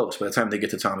super close by the time they get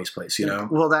to Tommy's place,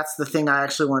 Well, that's the thing I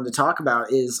actually wanted to talk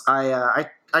about is I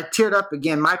teared up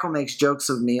again. Michael makes jokes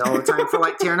of me all the time for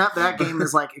like tearing up, but that game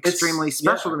is like extremely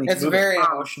special to me. It's very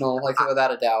emotional, like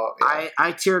without a doubt. Yeah.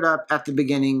 I teared up at the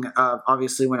beginning of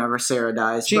obviously whenever Sarah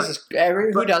dies. Jesus,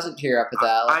 who doesn't tear up at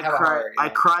that? Like, I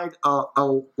cried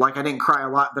like I didn't cry a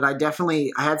lot, but I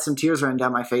had some tears running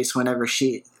down my face whenever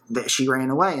she ran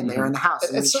away and they were in the house.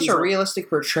 And It's such she's a like, realistic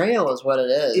portrayal, is what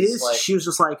it is. It is. Like, She was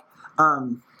just like,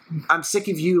 I'm sick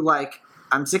of you.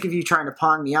 I'm sick of you trying to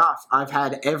pawn me off. I've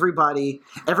had everybody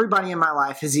in my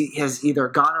life has either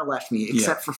gone or left me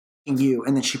except for f***ing you.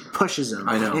 And then she pushes him.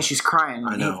 I know. And she's crying.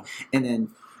 I know. And then,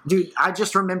 dude, I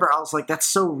just remember I was like, that's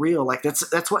so real. Like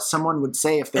that's what someone would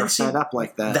say if they're set up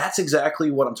like that. That's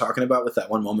exactly what I'm talking about with that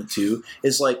one moment too.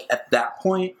 Is like at that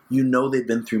point, they've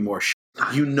been through more shit.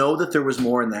 You know that there was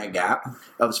more in that gap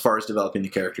as far as developing the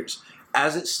characters.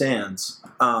 As it stands,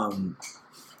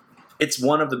 it's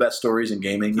one of the best stories in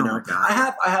gaming. Oh my God.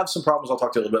 I have some problems I'll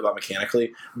talk to you a little bit about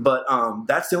mechanically, but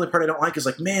that's the only part I don't like is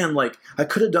like, man, like I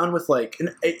could have done with like,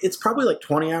 and it's probably like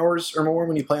 20 hours or more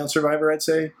when you play on Survivor, I'd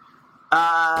say.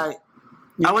 I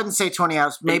wouldn't say 20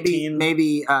 hours,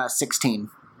 maybe 16.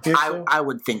 I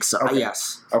would think so. Okay.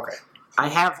 Yes. Okay. I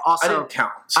have I also. didn't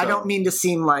count. So. I don't mean to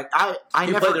seem like I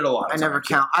You never played it a lot of I never times,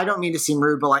 yeah. count. I don't mean to seem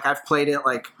rude, but like I've played it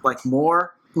like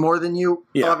more than you,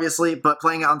 Yeah. obviously. But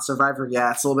playing it on Survivor,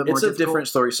 yeah, it's a little bit more It's a difficult. different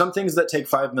story. Some things that take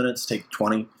 5 minutes take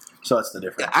 20, so that's the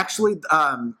difference. Actually,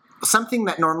 something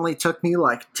that normally took me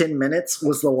like 10 minutes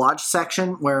was the lodge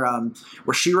section where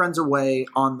she runs away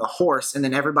on the horse, and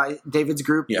then David's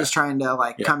group Yeah. is trying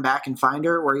to come back and find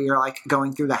her. Where you're like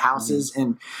going through the houses,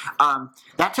 and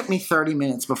that took me 30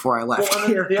 minutes before I left. Well, and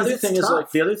here, the 'cause other it's thing is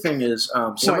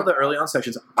tough. some of the early on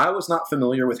sections I was not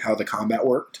familiar with how the combat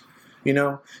worked,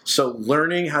 so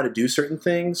learning how to do certain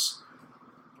things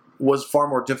was far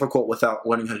more difficult without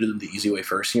learning how to do them the easy way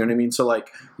first. You know what I mean? So like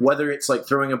whether it's like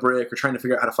throwing a brick or trying to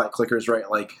figure out how to fight clickers, right?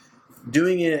 Like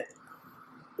doing it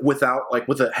with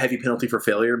a heavy penalty for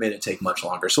failure made it take much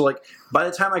longer. So like by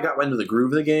the time I got into the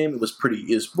groove of the game, it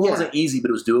wasn't easy, but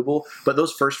it was doable. But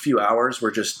those first few hours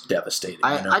were just devastating.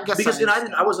 I guess because I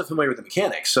I wasn't familiar with the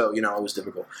mechanics, so it was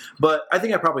difficult. But I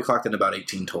think I probably clocked in about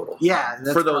 18 total. Yeah,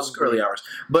 that's for those probably- early hours.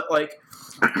 But like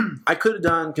I could have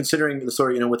done, considering the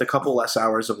story, with a couple less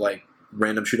hours of like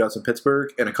random shootouts in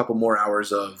Pittsburgh and a couple more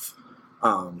hours of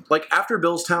like after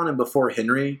Billstown and before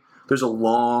Henry. There's a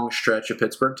long stretch of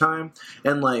Pittsburgh time,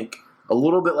 and like a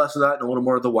little bit less of that and a little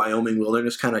more of the Wyoming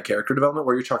wilderness kind of character development,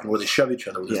 where you're talking where they shove each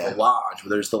other, where there's the lodge, where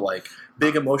there's the like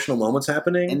big emotional moments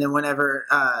happening. And then whenever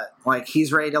like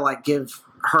he's ready to like give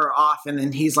her off, and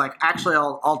then he's like, actually,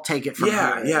 I'll take it from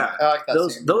her. Yeah. I like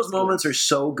that Those moments are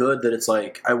so good that it's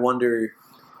like I wonder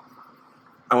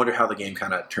how the game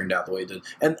kind of turned out the way it did.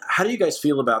 And how do you guys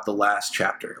feel about the last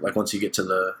chapter? Like once you get to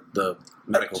the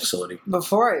medical facility.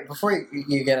 Before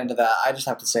you get into that, I just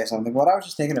have to say something. What I was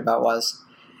just thinking about was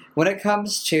when it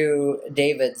comes to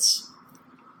David's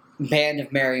band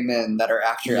of merry men that are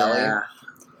after Ellie.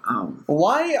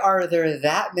 Why are there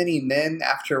that many men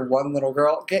after one little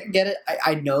girl? Get it?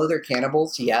 I know they're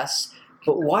cannibals, yes,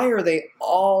 but why are they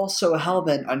all so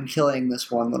hellbent on killing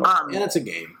this one little girl? And it's a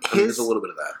game. There's a little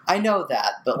bit of that. I know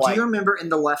that, but do you remember in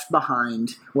the Left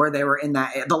Behind where they were in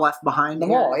the Left Behind? The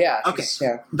mall, yeah. Okay,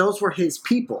 yeah. Those were his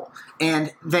people,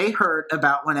 and they heard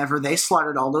about whenever they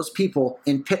slaughtered all those people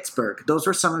in Pittsburgh. Those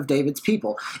were some of David's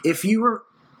people. If you were,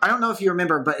 I don't know if you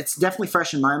remember, but it's definitely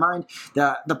fresh in my mind.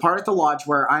 The part at the lodge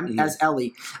where I'm as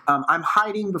Ellie, I'm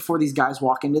hiding before these guys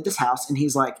walk into this house, and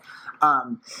he's like,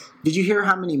 "Did you hear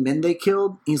how many men they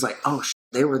killed?" He's like, "Oh,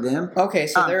 they were them." Okay,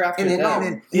 so they're after them. And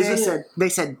then they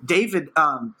said David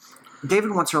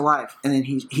wants her alive, and then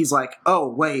he's like, "Oh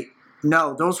wait,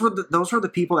 no, those were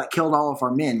the people that killed all of our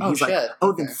men." Oh, he's shit. like,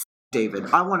 "Oh, then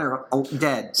David, I want her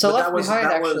dead." So But Left Behind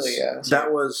actually,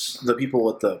 that was the people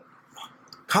at the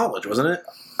college, wasn't it?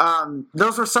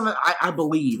 Those were some of, I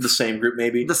believe, The same group,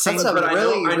 maybe. the same. That's a but I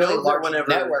really, know really that large whenever-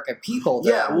 network of people.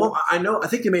 Yeah, well, I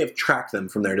think they may have tracked them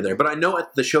from there to there, but I know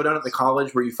at the showdown at the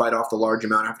college where you fight off the large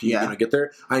amount after you get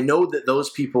there, I know that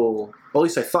those people, well, at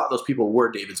least I thought those people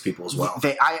were David's people as well.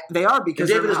 They are because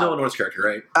David is Nolan North's character,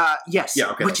 right? Yes,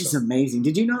 Yeah, okay, which that's is amazing.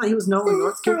 Did you know that he was Nolan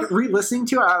North's character? Re-listening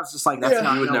to it, I was just like, "That's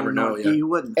not You would Nolan never know, North." yeah. You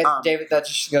wouldn't. And David, that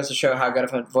just goes to show how good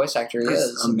of a voice actor he It's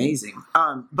is. amazing.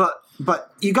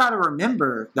 But you got to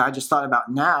remember that I just thought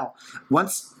about now.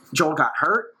 Once Joel got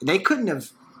hurt, they couldn't have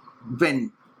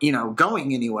been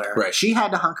going anywhere. Right. She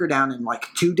had to hunker down in like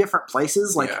 2 different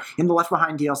places. Like in the Left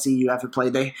Behind DLC you have to play,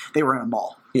 they were in a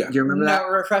mall. Yeah. Do you remember that? No,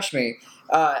 refresh me.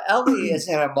 Ellie is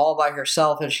in a mall by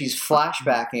herself, and she's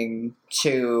flashbacking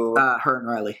to Her and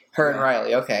Riley. her and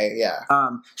Riley. Okay, yeah.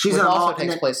 She's Which in a mall. also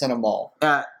takes place in a mall.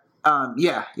 Yeah.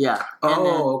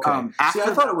 Oh, okay. See,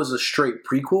 I thought it was a straight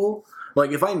prequel.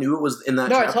 Like, if I knew it was in that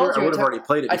No, I chapter, told you I would it have already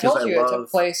played it I because told you it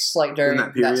took place like during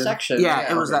that that, period? section.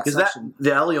 Yeah, it was that because section.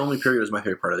 the Ellie only period was my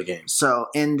favorite part of the game. So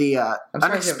in the I'm surprised you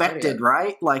haven't unexpected, played it.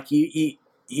 right? Like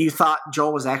you thought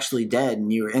Joel was actually dead,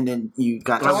 and then you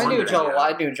got. So I I knew wondered, Joel. yeah.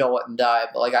 I knew Joel wouldn't die,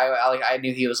 but like I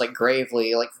knew he was like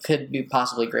gravely, like could be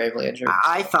possibly gravely injured.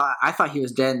 I thought he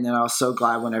was dead, and then I was so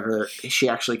glad whenever she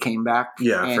actually came back.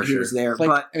 Yeah, and for he sure. was there. Like,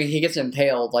 but I mean, he gets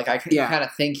impaled. Like you kind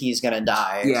of think he's gonna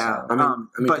die. yeah, so. I mean,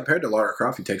 but compared to Lara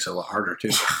Croft, he takes it a lot harder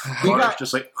too. You Lara's got-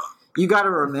 just like, you got to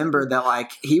remember that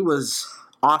like he was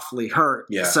awfully hurt.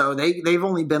 Yeah. So they've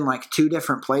only been like 2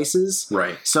 different places.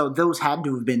 right. So those had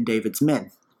to have been David's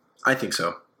men. I think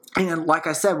so. And like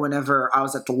I said, whenever I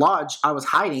was at the lodge, I was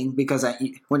hiding because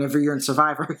whenever you're in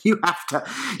Survivor, you have to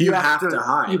hide. You There's have no to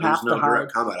hide,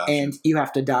 direct combat option. and you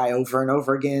have to die over and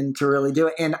over again to really do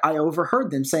it. And I overheard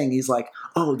them saying, "He's like,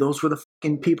 oh, those were the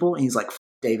fucking people." And he's like,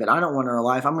 "David, I don't want her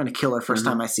alive. I'm going to kill her 1st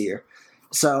time I see her."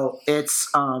 So it's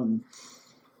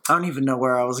I don't even know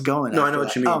where I was going. No, I after know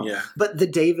what that. you mean. Oh, Yeah. But the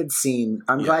David scene,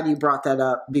 I'm glad you brought that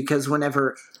up because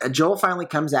whenever Joel finally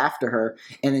comes after her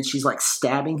and then she's like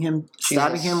stabbing him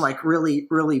like really,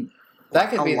 really. That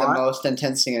could a be lot. the most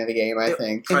intense scene of the game, I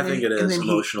think. And I think it and is then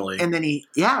emotionally. And then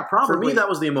probably. For me, that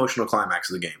was the emotional climax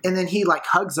of the game. And then he like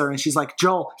hugs her and she's like,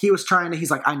 Joel,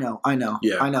 he's like, I know.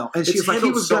 Yeah. I know. And It's she's like, he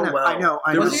handled was so gonna, well. I know.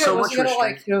 There Was was he, so was much he gonna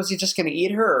restraint. was he just gonna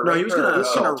eat her? Or No, rape he was her? gonna He was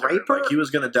gonna assault her. rape her? Like, he was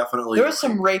gonna definitely. There was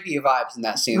some rapey vibes in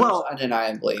that scene. Well,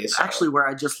 undeniably. So. Actually, where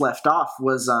I just left off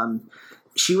was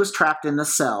she was trapped in the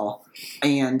cell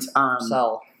and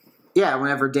Cell. yeah,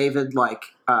 whenever David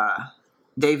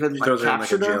He throws her in like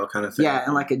a captured her. jail kind of thing. Yeah,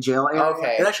 in like a jail area.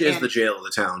 Okay. It actually is And- the jail of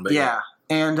the town, but Yeah.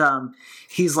 And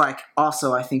he's like,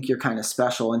 also, I think you're kind of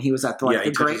special. And he was at the, he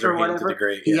the grate touches or her hand to whatever. the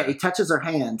grate. Yeah. Yeah. He touches her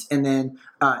hand, and then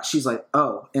she's like,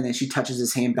 "Oh!" And then she touches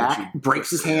his hand back, she breaks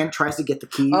his twists it. hand, tries to get the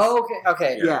keys. Oh,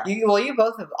 okay. Yeah. You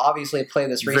both have obviously played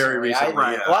this recently. Very recently,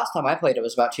 I, yeah. Last time I played it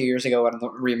was about 2 years ago when the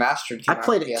remastered I came out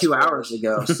played on it 2 PS4. hours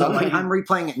ago, so like I'm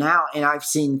replaying it now, and I've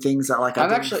seen things that like I I'm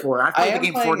did actually- before. I I played am the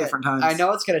game playing 4 it. different times. I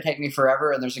know it's going to take me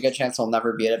forever, and there's a good chance I'll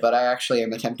never beat it, but I actually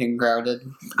am attempting Grounded.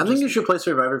 I think you should play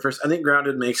Survivor first. I think Grounded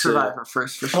Grounded makes Survivor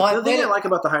first for sure. Well, The thing I like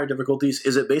about the higher difficulties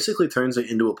is it basically turns it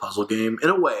into a puzzle game in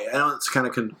a way. I know it's kind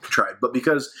of contrived, but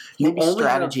because you Maybe only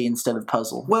strategy instead of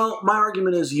puzzle. well, my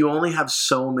argument is you only have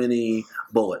so many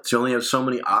bullets. You only have so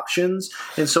many options,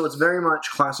 and so it's very much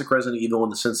classic Resident Evil in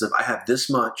the sense of I have this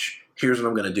much. Here's what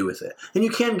I'm going to do with it. And you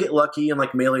can get lucky and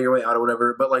like melee your way out or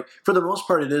whatever, but like for the most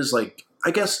part, it is like I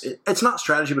guess it's not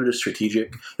strategy, but it is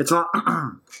strategic. It's not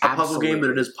a puzzle game, but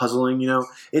it is puzzling. You know,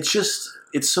 it's just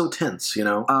it's so tense. You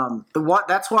know,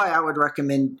 That's why I would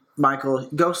recommend Michael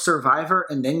go Survivor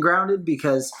and then Grounded,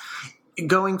 because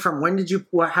going from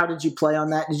how did you play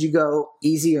on that? Did you go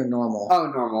easy or normal? Oh,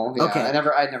 normal. Yeah, Okay. I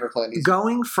never played these.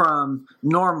 Going from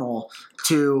normal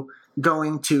to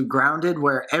going to Grounded,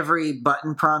 where every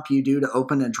button prompt you do to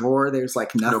open a drawer, there's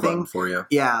like no nothing. button for you.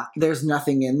 Yeah, there's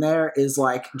nothing in there, is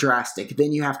like drastic.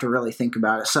 Then you have to really think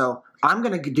about it. So I'm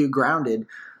going to do Grounded.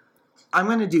 I'm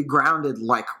going to do Grounded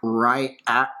like right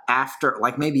after,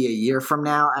 like maybe a year from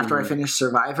now after I finish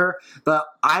Survivor. But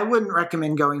I wouldn't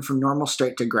recommend going from normal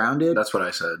straight to Grounded. That's what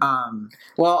I said.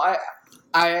 Well, I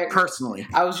Personally.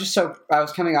 I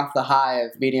was coming off the high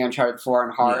of beating Uncharted 4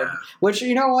 on hard, Yeah. which,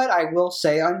 you know what, I will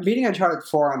say, beating Uncharted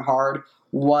 4 on hard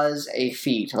was a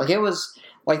feat. Like, it was,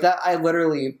 like that, I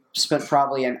literally spent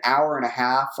probably an hour and a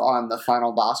half on the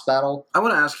final boss battle. I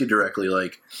want to ask you directly,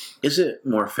 like, is it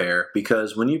more fair?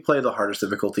 Because when you play the hardest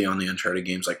difficulty on the Uncharted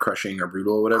games, like Crushing or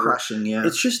Brutal or whatever, Crushing, yeah.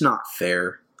 it's just not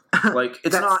fair. Like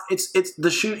it's That's- not. It's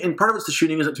the shoot, and part of it's the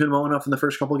shooting isn't tuned well enough in the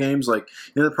first couple games. Like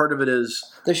the other part of it is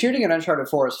The shooting in Uncharted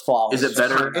 4 is flawless. is it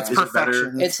better? It's is it better?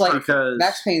 perfection. It's like because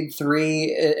Max Payne 3,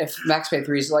 if Max Payne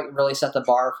 3 is like really set the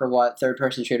bar for what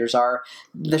third-person shooters are,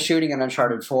 the shooting in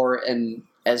Uncharted 4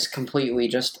 is completely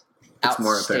just it's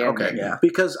more fair. outstanding. Okay, Yeah.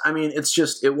 because I mean, it's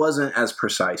just it wasn't as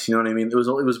precise. You know what I mean? It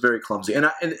was very clumsy, and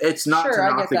it's not Sure, to I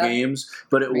knock get the that. games,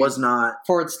 but it was not.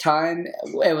 For its time,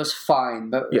 it was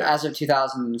fine, but Yeah. as of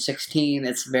 2016,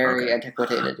 it's very Okay.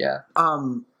 antiquated, yeah.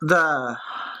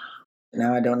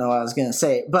 Now I don't know what I was going to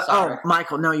say. But, Sorry.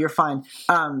 Michael, no, you're fine.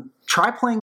 Try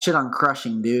playing shit on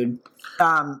Crushing, dude.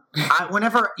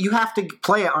 Whenever you have to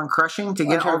play it on Crushing to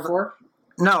get all Uncharted the... 4?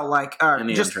 No, like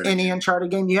Any just Uncharted any game.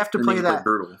 Uncharted game. You have to And play then you that.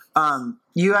 Brutal.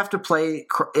 You have to play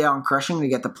on Crushing to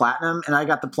get the platinum, and I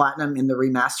got the platinum in the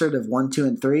remastered of 1, 2,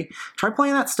 and 3. Try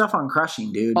playing that stuff on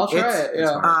Crushing, dude. I'll try it,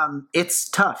 yeah. It's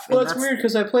tough. Well, and it's that's- weird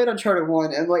because I played Uncharted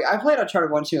 1, and like I played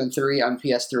Uncharted 1, 2, and 3 on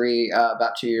PS3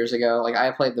 about 2 years ago. Like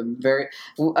I played them very.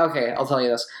 Okay, I'll tell you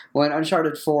this: when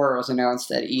Uncharted 4 was announced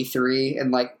at E3,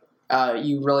 and like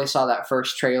you really saw that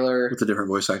first trailer. With a different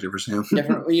voice actor for Sam.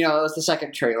 Different, it was the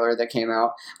second trailer that came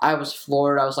out. I was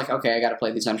floored. I was like, okay, I got to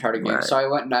play these Uncharted games. Right. So I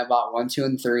went and I bought 1, 2,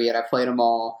 and 3, and I played them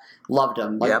all. Loved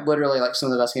them, like Yep. literally, like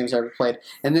some of the best games I ever played.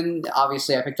 And then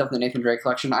obviously I picked up the Nathan Drake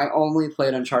collection. I only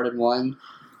played Uncharted 1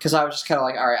 because I was just kind of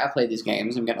like, all right, I played these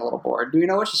games. I'm getting a little bored.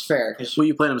 Which is fair because Well,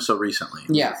 you played them so recently.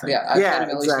 yeah, I think. I Yeah, played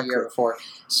them at least a year exactly. before.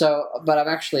 So, but I'm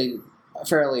actually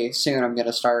fairly soon. I'm going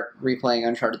to start replaying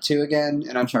Uncharted 2 again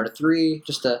and Uncharted 3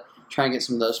 just to try and get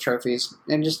some of those trophies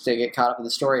and just to get caught up in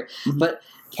the story. Mhm. But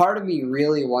part of me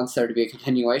really wants there to be a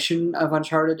continuation of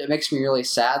Uncharted. It makes me really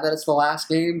sad that it's the last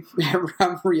game.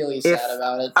 I'm really sad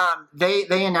about it.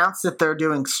 They announced that they're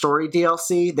doing story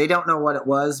DLC. They don't know what it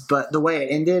was, but the way it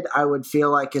ended, I would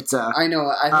feel like it's a. I know.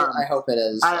 I hope it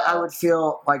is. I would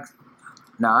feel like.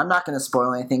 No, I'm not going to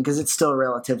spoil anything because it's still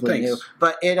relatively Thanks. new.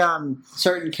 But it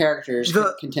certain characters the-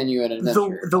 could continue an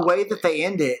adventure. the way that they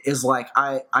end it is like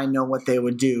I know what they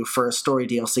would do for a story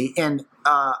DLC, and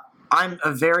I'm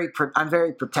very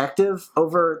protective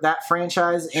over that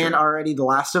franchise and already The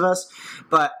Last of Us,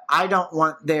 but I don't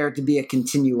want there to be a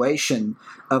continuation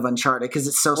of Uncharted because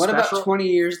it's so what special. about 20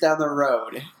 years down the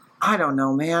road? I don't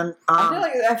know, man.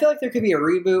 I feel like there could be a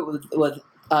reboot with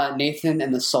Nathan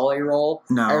in the Sully role.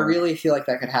 No. I really feel like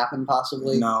that could happen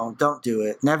possibly. No, don't do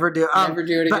it. Never do it. Never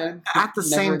do it but again. at the Never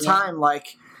same again? time,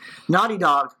 like Naughty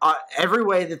Dog, every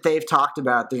way that they've talked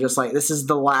about it, they're just like, this is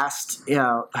the last,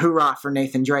 hoorah for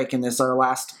Nathan Drake, and this is our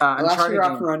last The last Uncharted year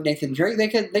game. off on Nathan Drake, they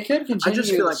could continue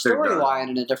just feel the like they're done. storyline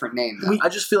in a different name. Though. I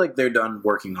just feel like they're done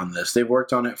working on this. They've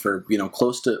worked on it for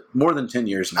close to more than 10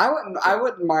 years now. I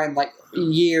wouldn't mind like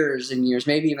years and years,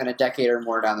 maybe even a decade or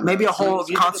more down the road. Maybe a So whole if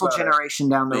you think console about it, generation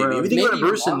down the Maybe. road. If you think about it, Maybe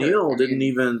Bruce even and longer.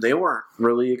 Neil they weren't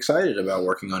really excited about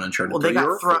working on Uncharted Well, they 3 got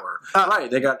or thro- 4. Right,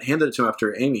 they got handed it to them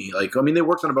after Amy. Like, I mean, they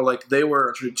worked on it, but like like they were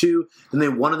Uncharted 2, and they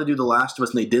wanted to do The Last of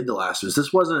Us, and they did The Last of Us.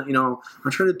 This wasn't,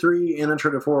 Uncharted 3 and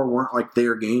Uncharted 4 weren't like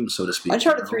their games, so to speak.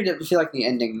 Uncharted 3 didn't feel like the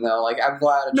ending, though. Like, I'm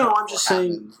glad Uncharted No, I'm just 4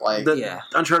 saying happened. Like, that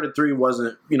Uncharted 3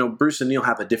 wasn't, Bruce and Neil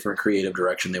have a different creative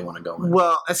direction they want to go in.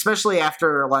 Well, especially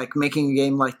after like making a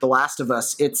game like The Last of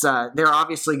Us, it's they're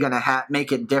obviously going to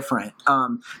make it different.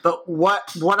 But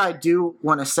what I do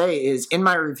want to say is in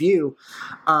my review,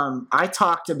 I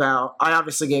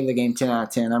obviously gave the game 10 out of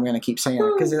 10. I'm going to keep saying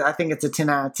it because I think it's a 10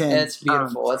 out of 10. it's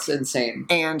beautiful. It's insane.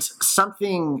 And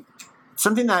something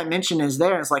that I mentioned is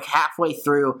like halfway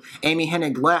through, Amy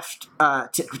Hennig left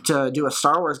to do a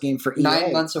Star Wars game for EA.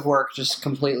 9 months of work just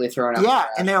completely thrown out. Yeah,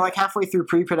 and they're like halfway through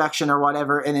pre-production or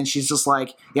whatever, and then she's just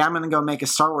like, "Yeah, I'm going to go make a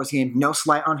Star Wars game." No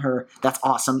slight on her. That's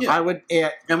awesome. Yeah.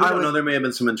 And we don't know. There may have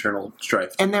been some internal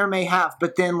strife. And there may have,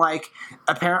 but then like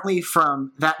apparently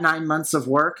from that 9 months of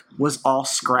work was all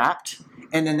scrapped.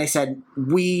 And then they said,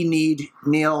 we need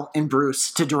Neil and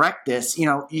Bruce to direct this.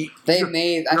 I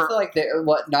feel like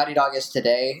what Naughty Dog is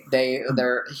today,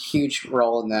 they're a huge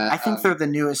role in that. I think they're the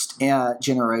newest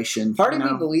generation. Part of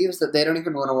me believes that they don't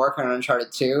even want to work on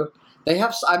Uncharted 2.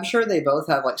 I'm sure they both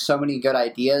have like so many good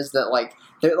ideas that like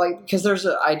they're like, because there's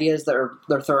ideas that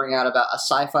they're throwing out about a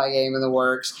sci-fi game in the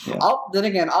works. Yeah.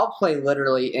 I'll play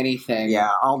literally anything. Yeah,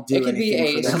 I'll do it. Could be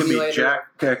a simulator. It could be Jack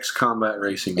X Combat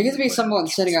Racing. It could be someone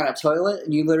sitting on a toilet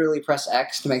and you literally press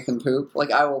X to make them poop.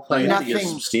 Like I will play nothing.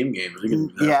 Some Steam games.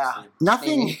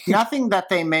 Nothing that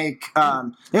they make.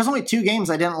 There's only 2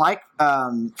 games I didn't like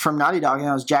from Naughty Dog, and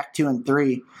that was Jack 2 and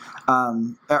 3.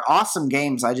 They're awesome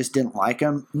games. I just didn't like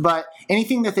them. But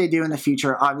anything that they do in the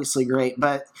future, obviously great.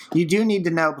 But you do need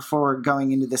to know before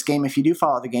going into this game, if you do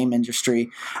follow the game industry,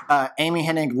 Amy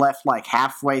Hennig left like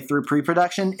halfway through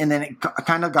pre-production, and then it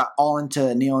kind of got all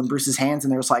into Neil and Bruce's hands,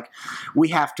 and there was like, we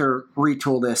have to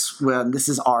retool this. This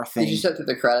is our thing. Did you sit through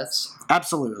the credits?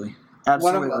 Absolutely.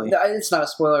 It's not a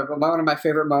spoiler, but one of my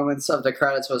favorite moments of the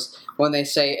credits was when they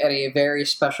say a very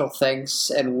special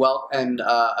thanks and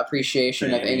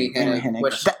appreciation of Amy Hennig,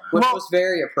 which was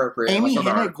very appropriate. Amy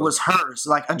Hennig was hers.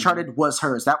 Like Uncharted was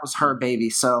hers. That was her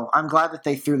baby. So I'm glad that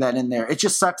they threw that in there. It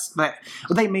just sucks that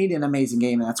they made an amazing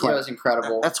game, and that's why it was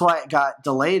incredible. That's why it got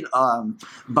delayed.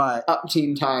 But up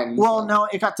teen time. Well, no,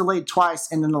 it got delayed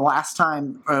twice, and then the last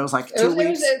time it was like 2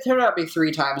 weeks. It turned out to be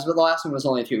 3 times, but the last one was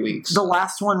only 2 weeks. The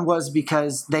last one was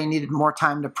because they needed more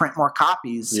time to print more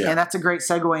copies. Yeah. And that's a great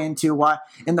segue into why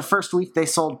in the first week they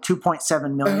sold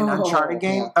 2.7 million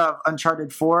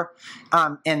Uncharted 4.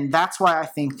 And that's why I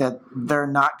think that they're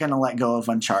not going to let go of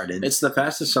Uncharted. It's the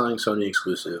fastest selling Sony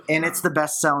exclusive. And it's the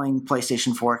best selling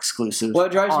PlayStation 4 exclusive.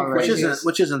 What drives me crazy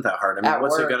which isn't that hard. I mean,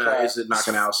 is it not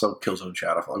going to outsell Killzone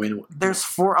Shadowfall? I mean, there's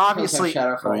 4 obviously.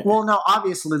 Well, no,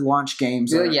 obviously launch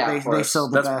games. They sell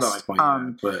the best. That's my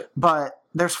point. But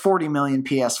there's 40 million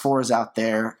PS4s out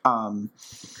there.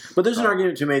 But there's an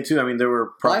argument to be made too. I mean, there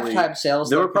were probably lifetime sales.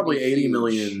 There were probably 80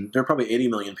 million. There were probably 80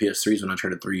 million PS3s when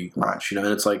Uncharted 3 launched. And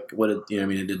it's like it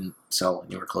didn't sell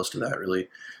anywhere close to that really.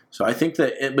 So I think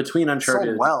that between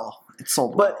Uncharted, it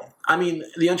sold well. But I mean,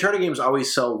 the Uncharted games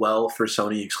always sell well for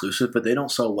Sony exclusive, but they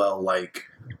don't sell well like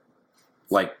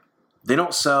they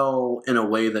don't sell in a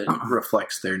way that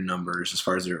reflects their numbers as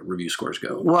far as their review scores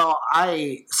go. Well,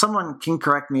 someone can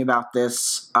correct me about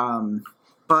this,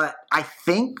 but I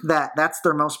think that's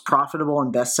their most profitable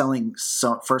and best-selling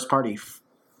first-party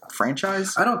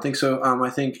franchise. I don't think so. I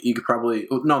think you could probably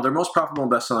their most profitable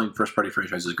and best-selling first-party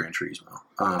franchise is Gran Turismo.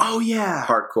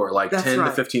 Hardcore, like that's 10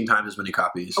 to 15 times as many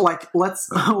copies. Like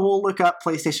we'll look up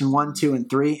PlayStation 1, 2, and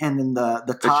 3, and then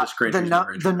the top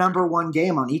the number 1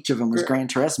 game on each of them was Gran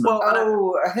Turismo.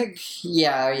 Well, I think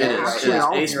it is.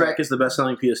 A-Spec is the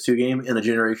best-selling PS2 game in a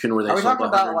generation where they sold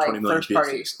 120 million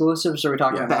first-party exclusives, or are we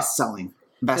talking about best-selling?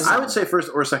 I would say first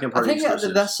or second party. I think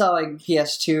the best-selling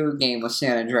PS2 game was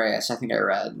San Andreas. I think I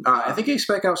read. I think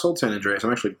A-Spec outsold San Andreas.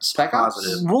 I'm actually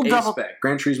positive. We'll A-Spec,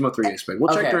 Gran Turismo 3 A-Spec.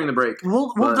 We'll check during the break.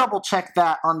 We'll double check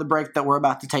that on the break that we're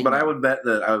about to take. But I would bet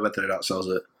that it outsells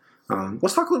it.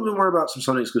 Let's talk a little bit more about some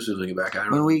Sony exclusives when we get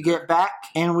back. When we get back,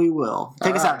 and we will.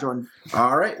 Take us out, Jordan.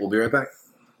 All right, we'll be right back.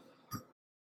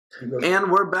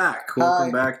 And we're back.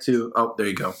 Welcome back to. Oh, there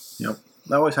you go. Yep.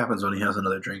 That always happens when he has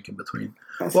another drink in between.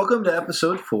 Welcome to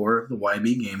episode 4 of the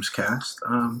YB Games Cast.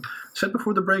 Said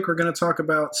before the break, we're going to talk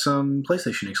about some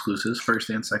PlayStation exclusives, first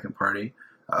and second party,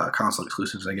 console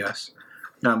exclusives, I guess.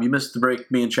 You missed the break.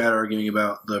 Me and Chad are arguing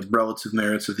about the relative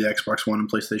merits of the Xbox One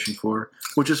and PlayStation 4,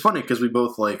 which is funny because we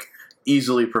both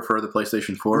easily prefer the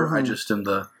PlayStation 4. Mm-hmm. I just am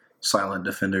the silent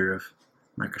defender of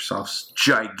Microsoft's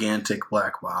gigantic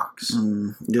black box.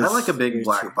 I like a big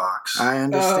black box. I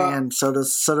understand. So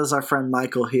does our friend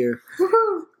Michael here.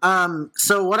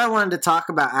 So what I wanted to talk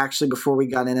about actually before we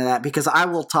got into that, because I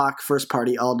will talk first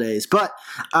party all days, but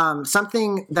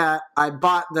something that I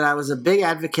bought that I was a big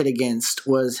advocate against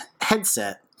was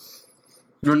headset.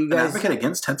 You're You an guys- advocate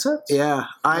against headsets? Yeah,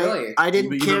 Really? I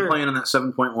didn't You've care. been playing on that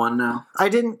 7.1 now? I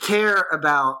didn't care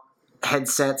about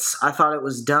headsets. I thought it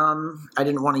was dumb. I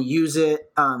didn't want to use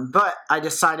it. But I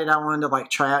decided I wanted to like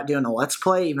try out doing a let's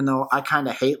play, even though I kind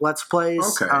of hate let's plays.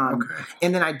 Okay, okay.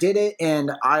 And then I did it,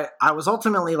 and I was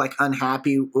ultimately like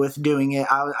unhappy with doing it.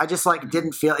 I just like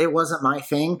didn't feel it wasn't my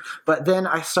thing. But then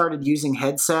I started using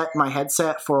my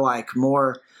headset for like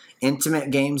more intimate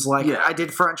games, like Yeah. I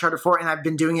did for Uncharted 4, and I've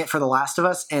been doing it for The Last of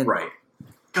Us. And Right.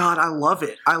 God, I love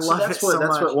it. I love it so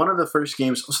much. What one of the first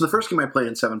games. So the first game I played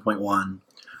in 7.1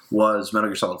 was Metal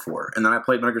Gear Solid 4, and then I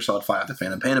played Metal Gear Solid 5, The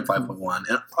Phantom Pain in 5.1,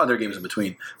 and other games in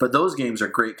between. But those games are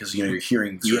great because you're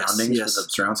hearing surroundings yes. with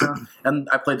the surround sound. And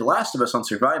I played The Last of Us on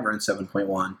Survivor in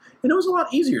 7.1, and it was a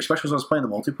lot easier, especially when I was playing the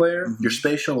multiplayer. Mhm. Your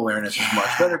spatial awareness is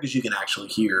much better because you can actually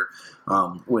hear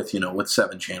with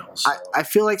 7 channels. So. I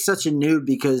feel like such a noob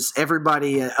because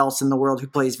everybody else in the world who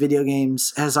plays video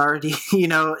games has already,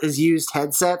 is used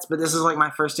headsets, but this is like my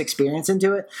first experience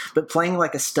into it. But playing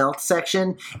like a stealth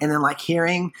section and then like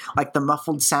hearing like the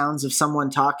muffled sounds of someone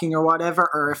talking or whatever,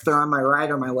 or if they're on my right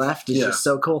or my left is Yeah. just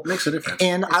so cool. It makes a difference.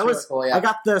 And It's really cool, yeah. I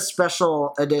got the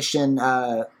special edition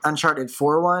Uncharted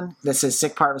 4 one that says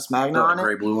Sick Parvis Magna The on it.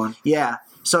 gray blue one. Yeah,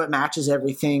 so it matches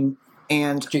everything.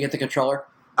 And Did you get the controller?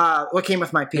 what came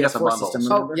with my You got the PS4 bundles.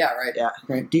 system? Oh, Remember? yeah, right. Yeah.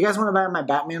 Right. Do you guys want to buy my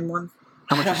Batman one?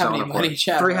 How much I you don't have selling any it for? money,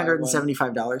 Chad.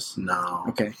 $375. No.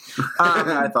 Okay.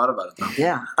 I thought about it though.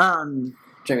 Yeah.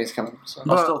 Jimmy's coming. So.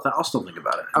 I'll still think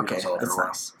about it. Maybe Okay. I'll sell it for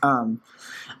That's a while.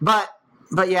 nice.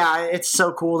 But yeah, it's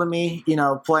so cool to me.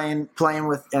 Playing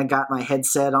with. I got my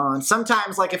headset on.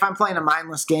 Sometimes, like if I'm playing a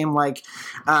mindless game, like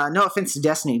no offense to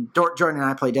Destiny, Jordan and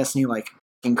I play Destiny like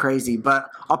fucking crazy, but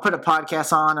I'll put a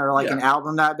podcast on or like Yeah. an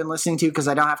album that I've been listening to because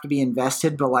I don't have to be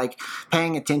invested, but like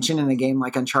paying attention in a game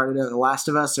like Uncharted or The Last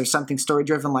of Us or something story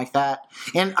driven like that.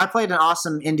 And I played an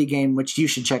awesome indie game which you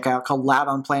should check out called Loud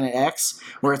on Planet X,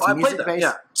 where it's Oh, I played music that, based.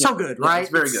 yeah. So Yeah. good, Yeah, right?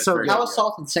 it's very good, So very good. How was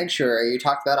Salt and Sanctuary? You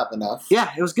talked that up enough. Yeah,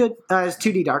 it was good. It's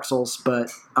 2D Dark Souls, but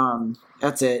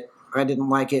that's it. I didn't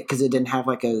like it because it didn't have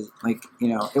it wasn't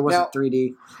Now-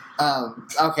 3D.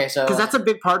 Okay, so Because that's a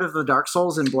big part of the Dark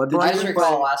Souls and Bloodborne. I just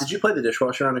recall last. Did you play the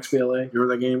dishwasher on XBLA? You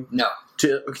remember that game? No.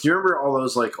 Do you remember all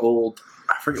those like old?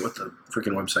 I forget what the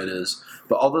freaking website is,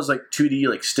 but all those like 2D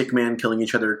like stickman killing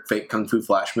each other fake kung fu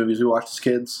flash movies we watched as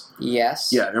kids.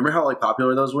 Yes. Yeah, remember how like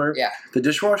popular those were? Yeah. The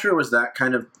dishwasher was that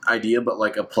kind of idea, but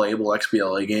like a playable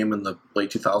XBLA game in the late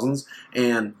 2000s.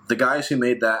 And the guys who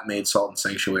made that made Salt and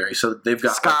Sanctuary, so they've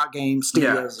got Ska Game yeah,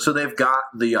 Studios. so they've got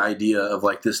the idea of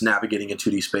like this navigating a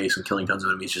 2D space and killing tons of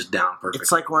enemies just down perfect.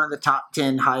 It's like one of the top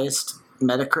 10 highest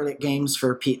Metacritic games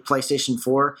for PlayStation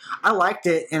 4. I liked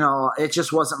it, it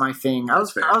just wasn't my thing. I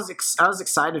was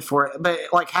excited for it, but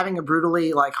like having a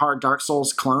brutally like hard Dark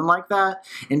Souls clone like that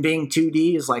and being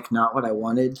 2D is like not what I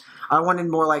wanted. I wanted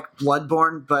more like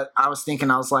Bloodborne, but I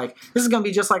was like, this is gonna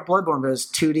be just like Bloodborne, but it's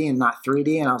 2D and not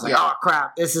 3D, and I was like, Yeah. oh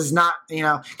crap, this is not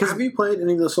because Have you played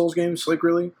any of the Souls games? Like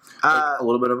really? Like, a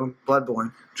little bit of them?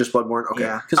 Bloodborne. Just Bloodborne? Okay.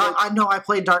 Yeah, 'Cause, like, I know I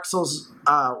played Dark Souls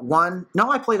 1. No,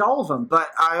 I played all of them, but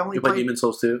I only you played played. Demon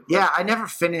Souls too? Yeah, I never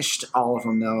finished all of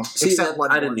them though. See, except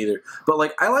Bloodborne. I didn't either. But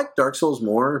like, I like Dark Souls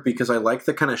more because I like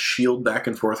the kind of shield back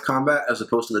and forth combat as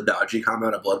opposed to the dodgy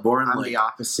combat of Bloodborne. I'm like, the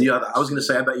opposite. yeah, I was gonna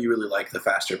say, I bet you really like the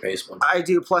faster paced one. I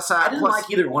do. Plus, I didn't like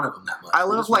either one of them that much. I It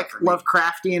love just like wasn't for me.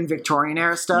 Lovecraftian Victorian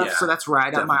era stuff, Yeah, so that's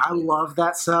right up my. I definitely. love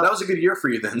that stuff. That was a good year for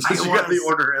you then, since It you got the was.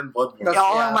 Order and Bloodborne. That's-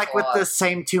 all yeah, in like that's a with lot. the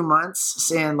same 2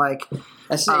 months, and like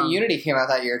I see Unity came out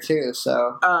that year too.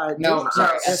 So. No, did-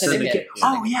 sorry, Syndicate. Syndicate.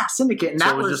 Oh yeah, Syndicate. And So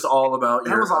that it was was just all about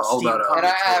that was all all about steampunk. And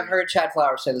I've heard Chad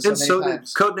Flowers say this so And many so did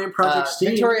times. Codename Project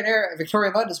Steam.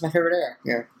 Victorian London is my favorite era.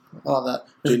 Yeah, I love that.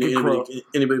 Did Good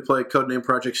anybody play Codename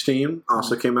Project Steam?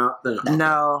 Also came out. No. no,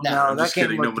 No, no, I'm that just game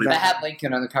kidding, looked nobody- That bad. had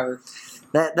Lincoln on the cover.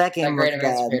 That That game great looked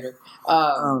bad. emancipator.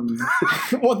 Um,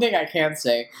 One thing I can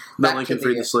say. No back Lincoln to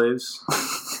freed the- the slaves.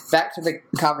 Back to the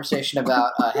conversation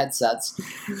about headsets.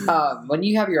 When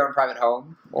you have your own private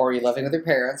home, or you're living with your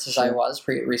parents, as I Sure. was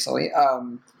recently,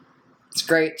 it's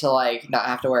great to like not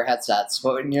have to wear headsets.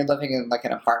 But when you're living in like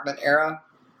an apartment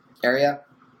area,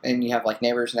 and you have like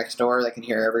neighbors next door that can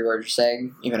hear every word you're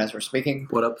saying, even as we're speaking,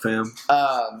 What up, fam?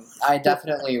 I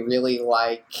definitely really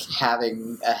like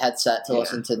having a headset to Yeah.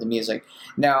 listen to the music.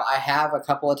 Now, I have a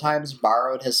couple of times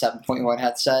borrowed his 7.1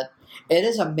 headset. It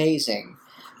is amazing.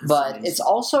 but amazing. it's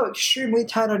also extremely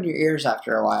tight on your ears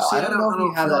after a while. See, I don't know if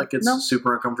you have feel that. like it's No.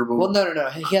 super uncomfortable. Well, no.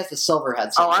 He has the silver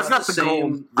headset. Oh, I've got the the same.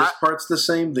 gold. This part's the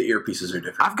same. The earpieces are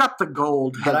different. I've got the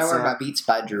gold But I wear headset. my Beats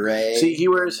by Dre. See, he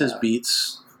wears his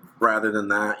Beats rather than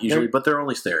that usually, but they're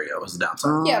only stereo is the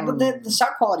downside. Yeah, but the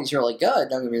sound quality's really good.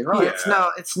 Don't get me wrong. Yeah.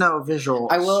 It's no visual.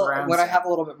 I will surround when I sound. have a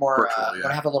little bit more Virtual, yeah.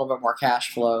 when I have a little bit more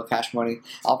cash money.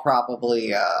 I'll probably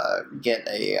get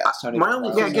a Sony. my only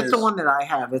Yeah, thing get is- the one that I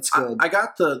have. It's good. I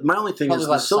got my only thing Probably is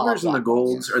buy the the solid silvers and the black one,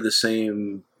 golds are the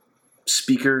same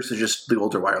speakers, they're just the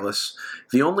golds are wireless.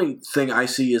 The only thing I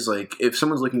see is like if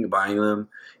someone's looking at buying them,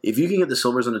 if you can get the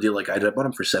silvers on a deal like I did, I bought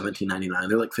them for $17.99.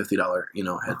 They're like $50,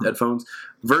 headphones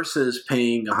versus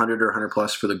paying $100 or $100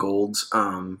 plus for the golds.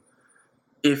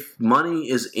 If money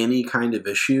is any kind of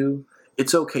issue,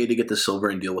 it's okay to get the silver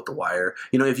and deal with the wire.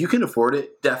 If you can afford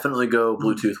it, definitely go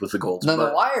Bluetooth with the golds. No, the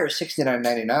but wire is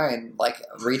 $69.99 like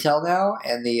retail now,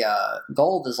 and the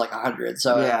gold is like $100.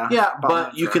 So yeah. yeah, Bought but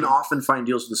that you for can $100. often find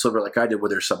deals with the silver like I did where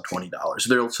they're sub $20.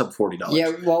 They're sub $40.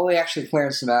 yeah. Well, we actually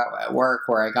clearanced them out at work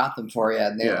where I got them for you,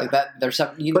 and they Yeah. like that. There's some.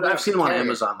 But I've seen them on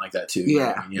Amazon like that too.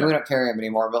 Yeah. We don't carry them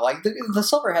anymore, but like the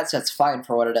silver headset's fine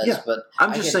for what it is. Yeah. But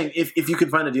I'm I just can- saying, if you can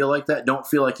find a deal like that, don't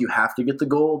feel like you have to get the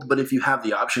gold. But if you have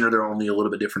the option, or they're only a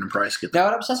little bit different in price, get Now,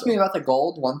 them. what upsets me about the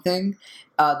gold, one thing,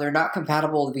 they're not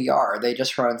compatible with VR. They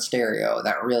just run in stereo, and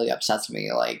that really upsets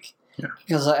me. Like, Yeah.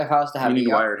 because if I was to have You need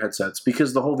VR, wired headsets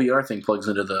because the whole VR thing plugs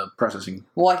into the processing.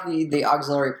 well, like the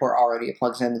auxiliary port already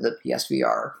plugs into the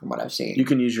PSVR, from what I've seen. You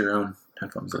can use your own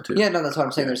headphones though too. Yeah, no, that's what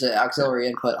I'm saying. There's an auxiliary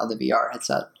input on the VR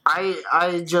headset.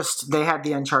 They had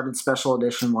the Uncharted Special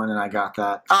Edition one, and I got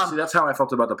that. See, that's how I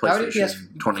felt about the How many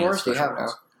PlayStation 20 PS4s do you special have now?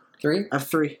 ones. 3? I have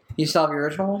 3. You still have your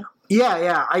original one?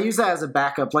 Yeah. I use that as a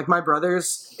backup. Like my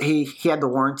brother's, he had the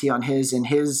warranty on his, and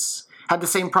his had the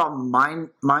same problem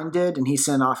mine did, and he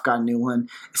sent off, got a new one.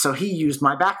 So he used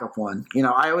my backup one.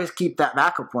 I always keep that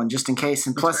backup one just in case.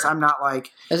 And That's plus, fair. I'm not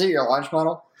like, Is it your launch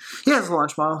model? yeah, it's a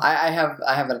launch model. I have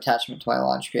an attachment to my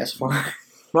launch PS4.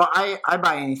 Well, I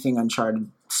buy anything Uncharted,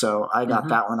 so I got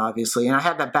that one obviously, and I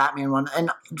had that Batman one.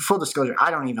 And full disclosure, I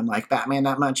don't even like Batman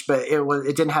that much, but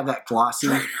it didn't have that glossy.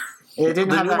 It didn't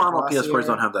The have new that model glossy PS4s area.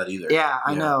 don't have that either. Yeah,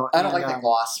 I know. I don't And, like the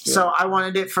gloss. feel. So I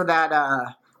wanted it for that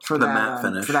matte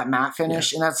finish. For that matte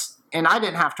finish, and I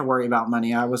didn't have to worry about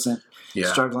money. I wasn't Yeah.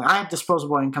 struggling. I had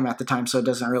disposable income at the time, so it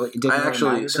didn't really I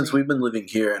actually, matter to since me. we've been living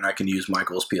here and I can use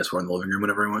Michael's PS4 in the living room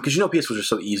whenever I want, because PS4s are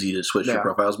so easy to switch your Yeah.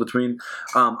 profiles between.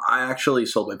 I actually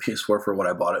sold my PS4 for what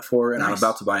I bought it for, and I'm Nice.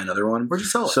 about to buy another one. Where'd you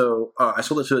sell it? So I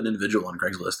sold it to an individual on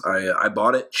Craigslist. I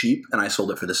bought it cheap and I sold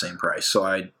it for the same price. So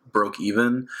I broke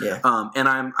even. Yeah. And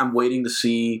I'm waiting to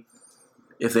see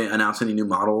if they announce any new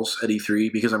models at E3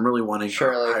 because I'm really wanting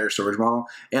Surely. a higher storage model.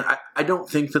 And I don't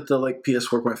think that the PS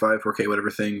 4.5, 4K, whatever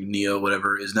thing, Neo,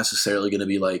 whatever, is necessarily going to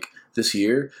be like this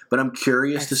year. But I'm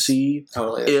curious to see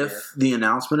totally. if the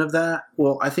announcement of that,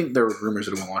 well, I think there were rumors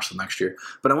that it won't launch till next year,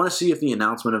 but I want to see if the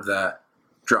announcement of that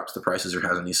drops the prices or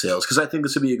has any sales, because I think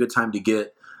this would be a good time to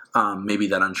get maybe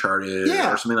that Uncharted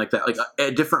Yeah. or something like that, like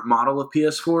a different model of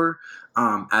PS4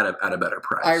 at a better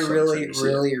price. I So I'm really, excited to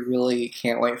see it. really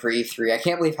can't wait for E3. I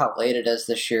can't believe how late it is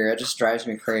this year. It just drives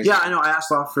me crazy. Yeah, I know. I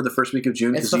asked off for the first week of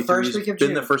June It's because the E3 first has week of been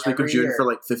June the first week of every June year. for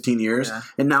like 15 years, Yeah.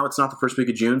 and now it's not the first week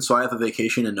of June, so I have a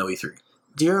vacation and no E3.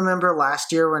 Do you remember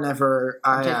last year whenever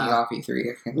I'm taking off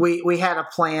E3. we had a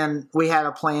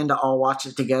plan to all watch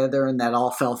it together, and that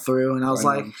all fell through, and I was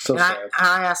like, so and sad.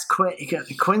 I asked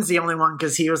Quinn's the only one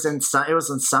because he was it was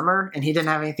in summer and he didn't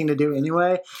have anything to do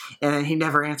anyway, and then he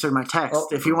never answered my text Well,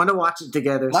 if you want to watch it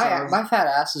together. My fat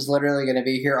ass is literally going to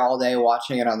be here all day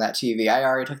watching it on that TV. I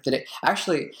already took the day.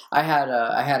 Actually, I have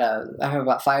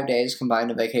about 5 days combined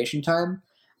of vacation time.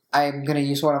 I'm going to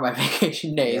use one of my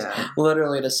vacation days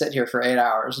literally to sit here for 8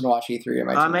 hours and watch E3 on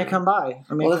my TV. I may come by.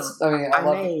 I love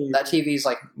that TV's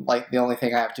like the only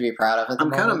thing I have to be proud of at the I'm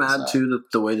moment. kind of mad so. too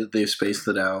that the way that they've spaced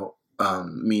it out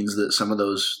means that some of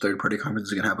those third-party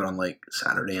conferences are going to happen on like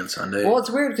Saturday and Sunday. Well, it's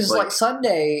weird because like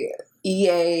Sunday,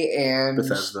 EA and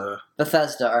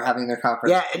Bethesda. are having their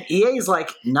conference. Yeah, and EA's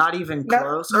like not even Now,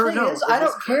 close. the thing is, I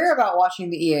don't care about watching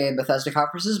the EA and Bethesda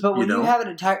conferences, but when you don't? have an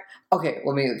entire let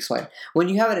me explain. When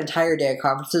you have an entire day of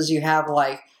conferences, you have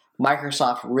like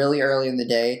Microsoft really early in the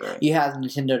day. Right. You have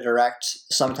Nintendo Direct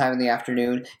sometime in the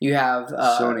afternoon. You have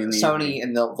Sony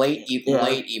in the late evening.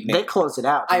 They close it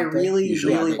out. I don't they? really,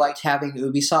 Usually really they- liked having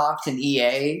Ubisoft and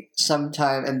EA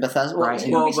sometime and Bethesda. Well, Right.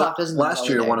 Well, Ubisoft but isn't last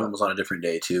year day, one of them was on a different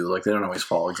day too. Like they don't always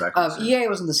fall exactly. the same. EA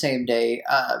was on the same day.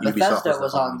 Bethesda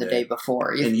was on the day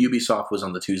before. And Ubisoft was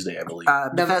on the Tuesday, I believe. No,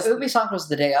 Bethesda, Ubisoft was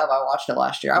the day of. I watched it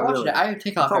last year. I watched Really? it. I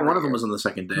take I off. thought every one of them year. was on the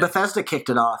second day. Bethesda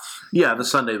kicked it off, Yeah, the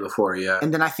Sunday before. Yeah.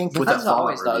 and then I think with that Bethesda Fallout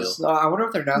always reveal. does. I wonder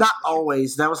if they're not. Not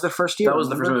always. That was their first year. That was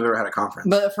the first time we've ever had a conference.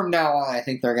 But from now on, I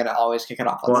think they're going to always kick it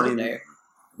off on Well, I that mean, day.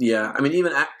 Yeah, I mean,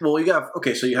 even so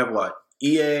you have what?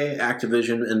 EA,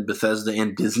 Activision, and Bethesda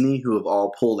and Disney, who have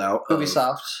all pulled out.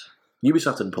 Ubisoft.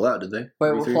 Ubisoft didn't pull out, did they?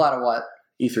 Wait, we'll pull out of what?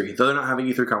 E3. Though they're not having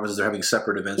E3 conferences, they're having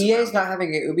separate events. EA's not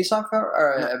having an Ubisoft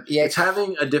or EA. It's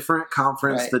having a different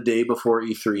conference Right. the day before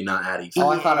E3, not at E3. Oh,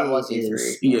 I thought it was EA E3.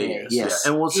 is. EA is, Yes.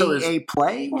 yeah. And well, so is EA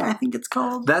Play, I think it's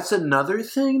called. that's another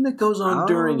thing that goes on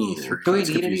during E3. Do we It's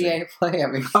need an confusing. EA play? I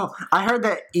mean, Oh, I heard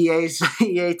that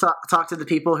EA talked to the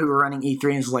people who were running E3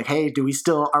 and was like, "Hey, are we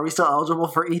still eligible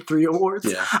for E3 awards?"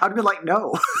 Yeah. I'd be like,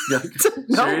 "No." Yeah.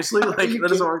 No. Seriously, Are like you that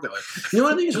doesn't work that way. You know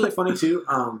what I think is really funny too?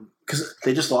 Because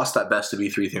they just lost that best of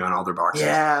E3 thing on all their boxes.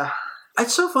 Yeah.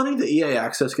 It's so funny that EA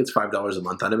Access gets $5 a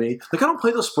month out of me. Like, I don't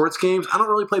play the sports games. I don't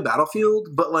really play Battlefield,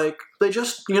 but like they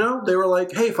just, they were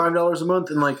like, hey, $5 a month,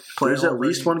 and like there's at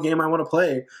least one game I want to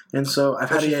play, and so I've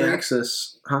had Witcher EA 3?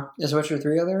 Access. Huh? is Witcher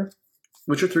 3 on there?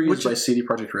 Witcher 3 is by CD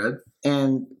Projekt Red.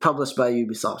 And published by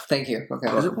Ubisoft. Thank you.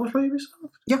 Okay. Is it published by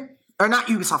Ubisoft? Or not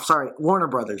Ubisoft, sorry. Warner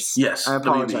Brothers. Yes. I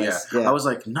apologize. WB, yeah. Yeah. I was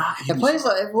like, nah. It plays.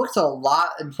 It looked a lot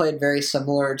and played very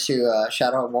similar to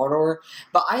Shadow of Mordor,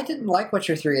 but I didn't like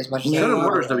Witcher 3 as much as Shadow of I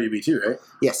Mordor is WB too, right?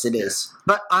 Yes, it is.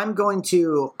 But I'm going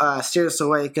to steer this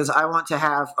away because I want to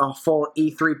have a full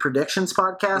E3 predictions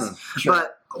podcast. Sure.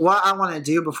 But what I want to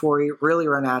do before we really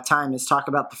run out of time is talk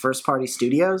about the first party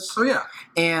studios Oh yeah.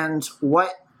 and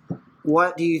what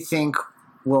do you think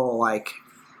will like.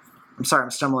 I'm sorry,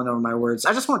 I'm stumbling over my words.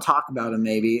 I just want to talk about them,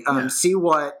 maybe. Yeah. See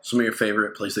what Some of your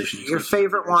favorite PlayStation. your exclusives.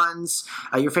 favorite ones,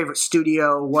 your favorite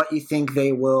studio, what you think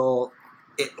they will,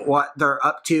 what they're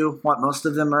up to, what most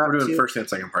of them are We're up doing to. first and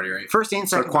second party, right? First and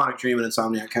So second. Quantic Dream and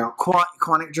Insomniac count.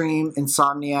 Quantic Dream,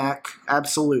 Insomniac,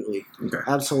 absolutely, Okay.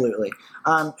 absolutely.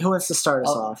 Who wants to start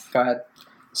us Oh, off? Go ahead.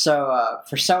 So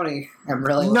for Sony, I'm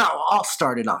really No, I'll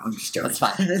start it off. I'm just joking. That's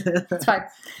fine. It's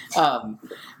fine.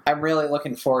 I'm really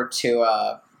looking forward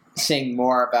to seeing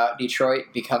more about Detroit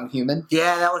Become Human.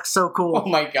 Yeah, that looks so cool. Oh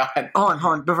my god. Hold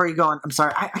on. Before you go on, I'm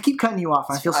sorry. I keep cutting you off.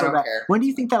 I feel I so don't bad. care. When do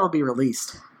you think that'll be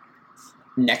released?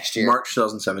 Next year. March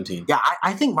 2017. Yeah,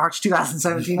 I think March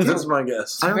 2017. That's too. my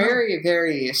guess. It's I don't know. very,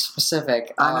 very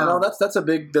specific. I know. No, that's a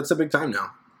big time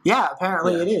now. Yeah,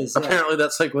 apparently Yeah. it is. Yeah. Apparently,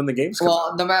 that's like when the games come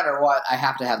Well, out. no matter what, I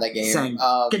have to have that game. Same.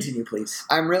 Continue, please.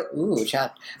 I'm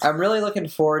Chad. I'm really looking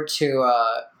forward to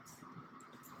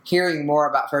hearing more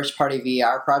about first party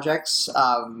VR projects.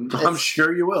 I'm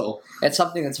sure you will. It's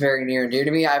something that's very near and dear to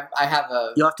me. I have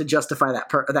a. You'll have to justify that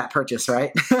that purchase,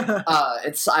 right?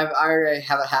 I already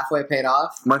have it halfway paid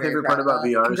off. My Very favorite proud part of about that.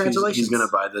 VR is Congratulations. he's going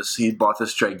to buy this. He bought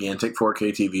this gigantic 4K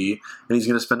TV, and he's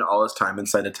going to spend all his time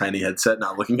inside a tiny headset,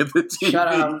 not looking at the TV. Shut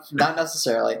up. Not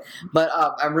necessarily. But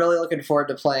I'm really looking forward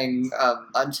to playing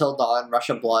Until Dawn: Rush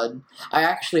of Blood. I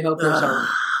actually hope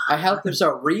there's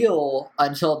a real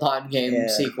Until Dawn game Yeah.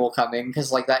 sequel coming,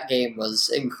 because like that game was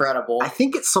incredible. I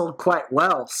think it sold quite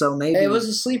well, so maybe It was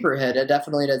a sleeper hit. It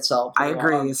definitely did sell. I pretty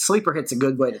agree. well. Sleeper hit's a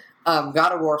good way to.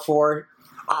 God of War 4,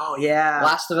 Oh yeah,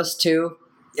 Last of Us 2.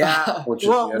 yeah. Which is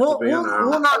Well, yet we'll, to be announced.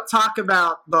 we'll not talk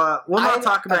about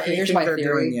Here's anything my they're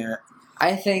theory. doing yet.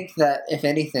 I think that if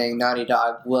anything, Naughty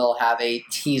Dog will have a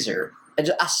teaser,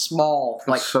 a small, It's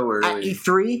like so At early.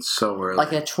 E3, So early.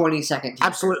 like a 20-second teaser.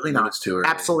 absolutely I think not. it's too early.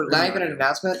 Absolutely Not not. even an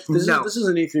announcement. No. This is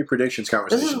an E3 predictions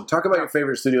conversation. is- Talk about your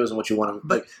favorite studios and what you want them,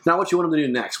 But- not what you want them to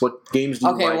do next. What games do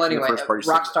you Okay, like well from anyway, the first party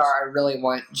Rockstar, studios? I really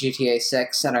want GTA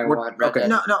 6 and I We're- want Red okay. Dead.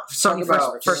 No, Sony Talk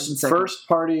about first and second. First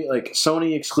party, like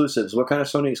Sony exclusives. What kind of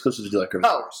Sony exclusives do you like?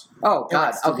 Oh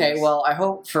god. Studios. Okay, well I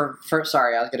hope for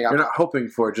sorry, I was getting off. You're not hoping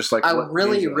for just like I what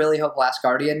really, games you like. really hope Last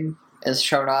Guardian is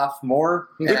shown off more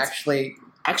and It's- actually.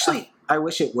 Actually, I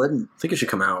wish it wouldn't. I think it should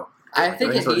come out. I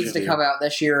think that's it what it needs should to be. come out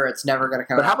this year. Or it's never going to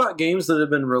come But how out. about games that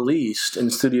have been released in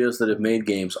studios that have made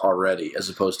games already, as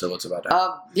opposed to what's about to happen?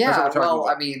 That's Yeah. what we're talking Well,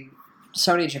 about. I mean,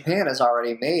 Sony Japan has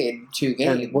already made 2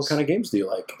 games. And what kind of games do you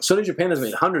like? Sony Japan has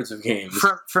made hundreds of games.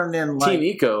 From them, Team like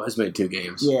Eco has made 2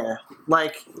 games. yeah,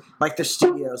 like the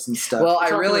studios and stuff. Well,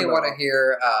 I talking really about- want to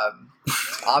hear.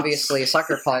 Obviously,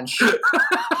 Sucker Punch.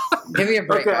 Give me a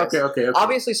break, guys. Okay.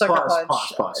 Obviously, Sucker Pause,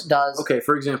 Punch pause. does. Okay,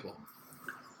 for example,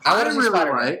 I want to see really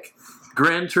Spider-Man. like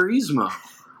Gran Turismo.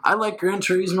 I like Gran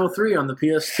Turismo 3 on the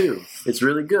PS2. It's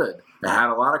really good. It had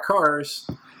a lot of cars.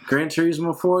 Gran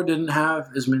Turismo 4 didn't have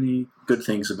as many good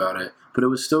things about it, but it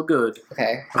was still good.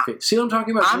 Okay. Okay, see what I'm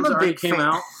talking about? I'm Games a that already big came fan.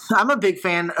 out. I'm a big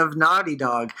fan of Naughty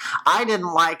Dog. I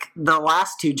didn't like the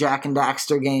last 2 Jack and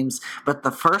Daxter games, but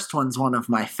the first one's one of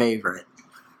my favorite.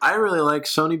 I really like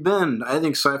Sony Bend. I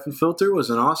think Siphon Filter was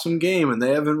an awesome game, and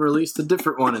they haven't released a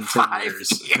different one in 10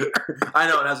 years. I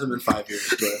know it hasn't been 5 years,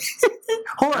 but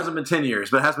it hasn't been 10 years,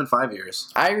 but it has been 5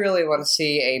 years. I really want to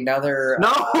see another.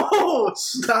 No,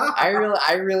 stop.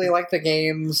 I really like the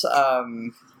games.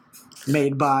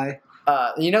 Made by.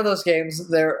 You know those games?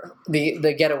 They're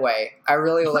the Getaway. I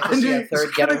really would like to see a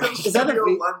third Getaway. Is that Studio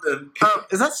London? Oh,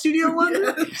 is that Studio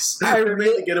London? Yes. I They made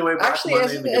really- the Getaway Black Actually,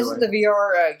 Monday isn't the the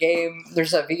VR game?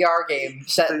 There's a VR game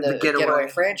set in The the Getaway. Getaway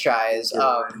franchise.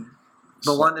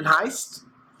 The London Heist?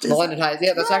 The London Heist.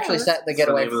 Yeah, that's actually set in the That's the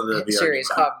Getaway name of the VR series.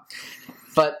 game.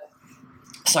 But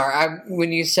sorry,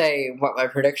 when you say what my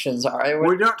predictions are,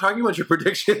 We're not talking about your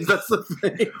predictions. That's the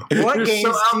thing. What You're games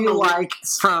so out do in you the like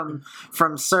weeds.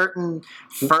 from certain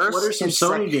first? What are some and Sony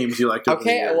second- games you liked? Over the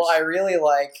okay. years? Well, I really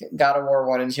like God of War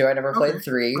 1 and 2. I never played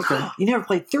 3. Okay. You never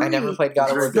played 3? I never played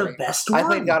God of War It's the 3. best one. I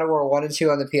played God of War 1 and 2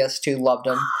 on the PS2, loved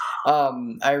them.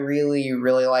 I really,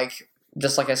 really like,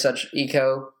 just like I said,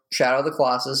 Eco, Shadow of the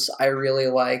Colossus. I really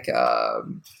like,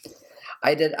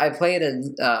 I played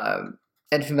in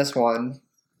Infamous 1.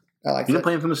 I like You it. didn't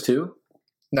play Infamous 2?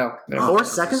 No. Oh, Or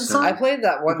that's Second the Son? I played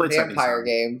that one played Second vampire Son.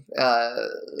 game,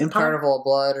 Empire? Carnival of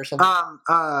Blood or something.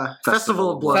 Festival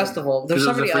of Blood. Festival. There's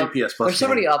so Because it many. was a free PS Plus There's so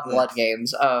many game. Blood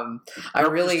games. I Nope,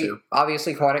 just really, two.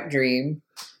 obviously, Quantic Dream.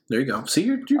 There you go. See,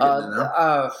 you're getting it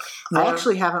now. I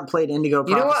actually haven't played Indigo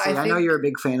Prophecy. You know what? I I know think- you're a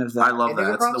big fan of that. I love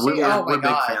Indigo that. Prophecy? We're, Oh we're my big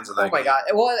god! fans of that Oh my game. god!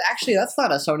 Well, actually, that's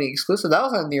not a Sony exclusive. That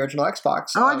was on the original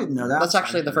Xbox. Oh, I didn't know that. That's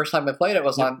actually the first time I played it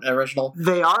was on original.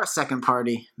 They are a second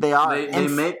party. They are. They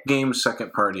And- make games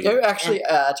second party. They actually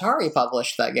Atari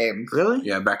published that game. Really?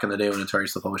 Yeah, back in the day when Atari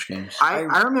still published games. I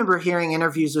remember hearing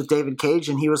interviews with David Cage,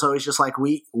 and he was always just like,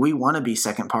 "We want to be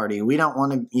second party. We don't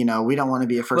want to, we don't want to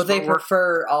be a first." But they party.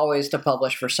 prefer always to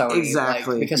publish for Sony,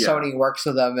 Exactly. because Yeah. Sony works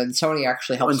with them, and Sony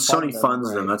actually helps. And fund Sony them.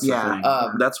 funds them. That's Yeah. the thing.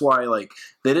 Um, That's why,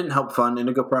 they didn't help fund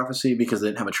Indigo Prophecy because they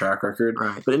didn't have a track record.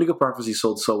 Right. But Indigo Prophecy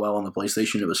sold so well on the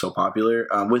PlayStation; it was so popular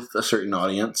with a certain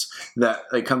audience that,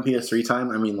 come PS3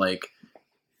 time,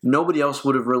 nobody else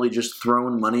would have really just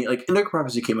thrown money. Indigo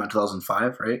Prophecy came out in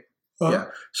 2005, right? Yeah.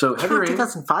 So I Heavy thought Rain,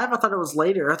 2005. I thought it was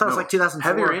later. I thought it was No. like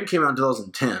 2004. Heavy Rain came out in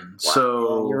 2010. Wow.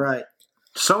 So Yeah, you're right.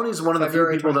 Sony's one of the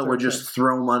February few people that would 2013. just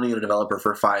throw money at a developer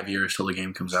for 5 years till the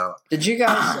game comes out. Did you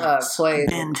guys play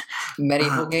And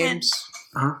medieval games?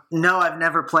 no, I've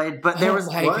never played, but there Oh was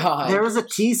my what? god! there was a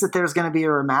tease that there was going to be a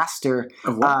remaster.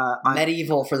 Of what?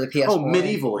 Medieval for the PS4. Oh,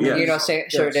 Medieval, yes. You know, Sir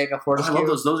Yes. Daniel I Fortescue. love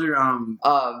those. Those are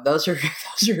Those are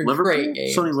Liverpool. great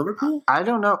games. Sony Liverpool. I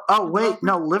don't know. Oh wait,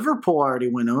 no, Liverpool already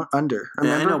went under. Yeah,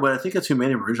 I Remember? know, but I think that's who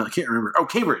made him originally. I can't remember. Oh,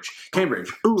 Cambridge.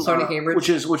 Ooh, Sony Cambridge. which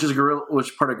is Gorilla, which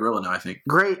is part of Gorilla now. I think.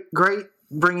 great.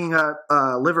 Bringing up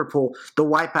Liverpool, the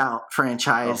Wipeout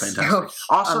franchise. Oh, fantastic.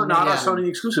 Also, not a Amazing. Sony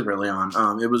exclusive early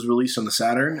on. It was released on the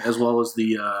Saturn as well as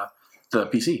the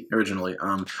PC originally.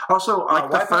 Also, Like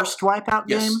the Wipeout- first Wipeout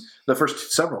yes, game. the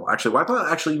first several actually.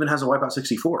 Wipeout actually even has a Wipeout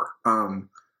 64.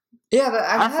 Yeah, but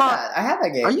I thought- had that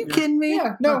game. Are you kidding me?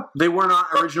 Yeah, no. They were not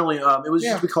originally. It was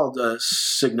Yeah. used to be called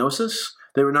Psygnosis.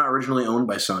 They were not originally owned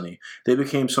by Sony. They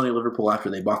became Sony Liverpool after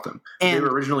they bought them. They And were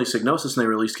originally Psygnosis, and they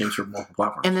released games for multiple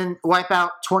platforms. and then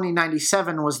Wipeout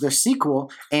 2097 was their sequel,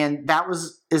 and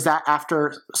is that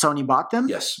after Sony bought them?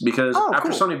 Yes, because Oh, after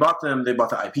cool. Sony bought them, they bought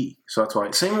the IP. So that's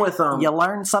why. Same with You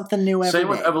learn something new every same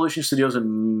with day. Evolution Studios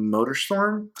and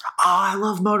MotorStorm. Oh, I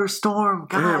love MotorStorm,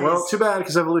 guys. Yeah, well, too bad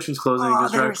because Evolution's closing Oh,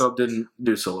 because Drive there's- Club didn't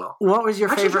do so well. What was your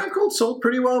Actually, favorite? Drive Club sold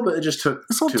pretty well, but it just took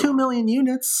It sold too 2 long. million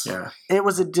units. Yeah, It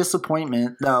was a disappointment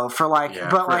though for yeah,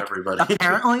 but for everybody.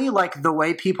 apparently the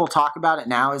way people talk about it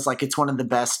now is it's one of the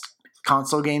best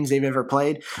console games they've ever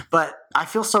played. But I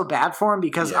feel so bad for them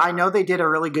because Yeah. I know they did a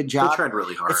really good They job. tried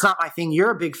really hard. It's not my thing. You're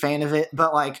a big fan of it,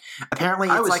 but apparently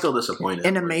I it's was still disappointed.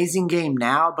 an amazing game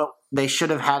now, but they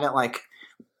should have had it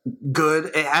good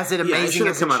as it Yeah, it amazing should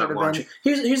have as it come out should at have launch.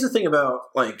 been. Here's the thing about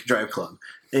Drive Club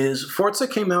is Forza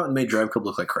came out and made Drive Club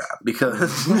look like crap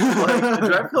because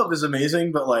Drive Club is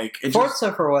amazing, but it just,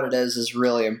 Forza for what it is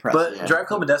really impressive. but Drive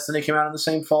Club and Destiny came out in the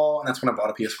same fall, and that's when I bought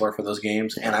a PS4 for those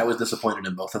games, and I was disappointed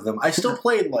in both of them. I still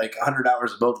played 100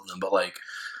 hours of both of them, but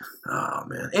oh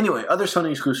man. Anyway, other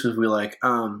Sony exclusives we like.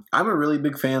 I'm a really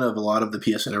big fan of a lot of the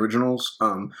PSN originals,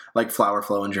 like Flower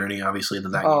Flow and Journey, obviously the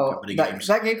That Game Company games.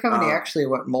 that game company actually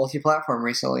went multi-platform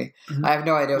recently. Mhm. I have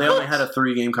no idea. They only had a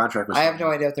 3-game contract with I have Sony.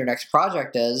 no idea what their next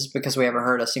project is because we haven't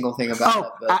heard a single thing about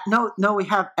it. But No, we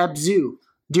have Abzu.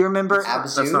 Do you remember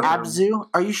Abzu? That's not them. Abzu?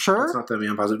 Are you sure? That's not them.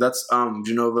 I'm positive. That's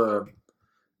Genova.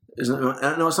 Isn't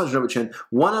it? No, it's not Genova Chen.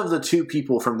 One of the two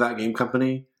people from That Game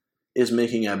Company is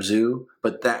making Abzu,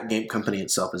 but That Game Company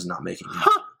itself is not making it.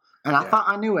 Huh. And I thought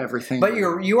I knew everything. But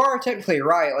you are technically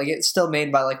right. Like it's still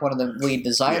made by like one of the lead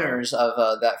designers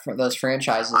of those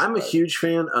franchises. I'm a huge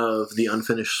fan of The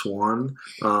Unfinished Swan,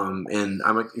 and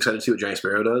I'm excited to see what Johnny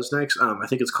Sparrow does next. I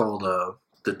think it's called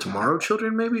The Tomorrow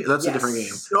Children, maybe? That's a different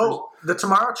game. Oh, The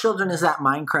Tomorrow Children is that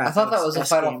Minecraft. I thought that was a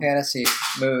Final game. Fantasy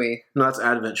movie. No, that's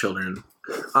Advent Children.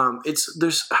 I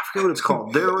forget what it's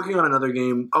called. They're working on another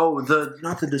game. Oh, the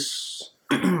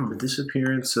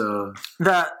disappearance of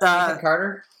Ethan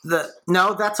Carter?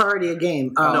 No, that's already a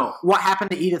game. No. What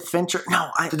happened to Edith Fincher? No,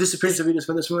 the disappearance of Edith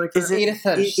Fincher. Is it Edith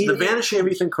Finch. The vanishing of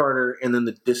Ethan Carter, and then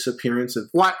the disappearance of.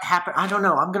 What happened? I don't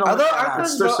know. I'm gonna. Aren't Look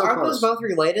that up. those both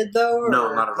related though? Or?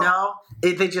 No, not at all.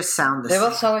 No, they just sound the They same.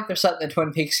 both sound like they're set in the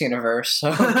Twin Peaks universe.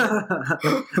 So.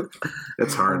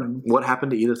 It's hard. What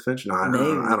happened to Edith Finch? No, I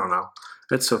don't know.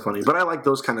 It's so funny, but I like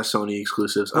those kind of Sony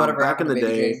exclusives. Whatever back in the happened to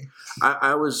Baby day, Jane?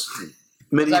 I was It's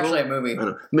Medieval. actually a movie. I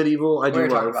know. Medieval. I We do were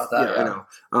talking love. about that, I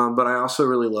know. But I also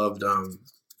really loved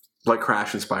like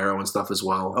Crash and Spyro and stuff as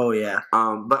well. Oh yeah.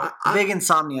 But Big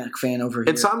Insomniac fan over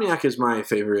here. Insomniac is my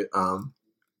favorite.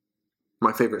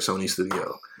 My favorite Sony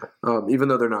studio, even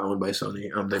though they're not owned by Sony.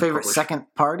 They favorite publish- second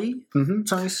party Mhm.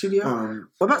 Sony studio.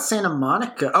 What about Santa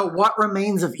Monica? Oh, What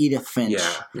Remains of Edith Finch?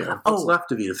 Yeah. Oh. What's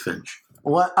left of Edith Finch?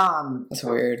 What? That's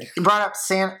weird. You brought up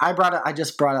I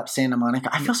just brought up Santa Monica.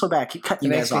 I feel so bad. I keep cutting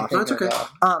It you makes guys me off. think That's okay.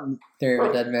 of Theory of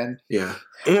a Dead Man. Yeah.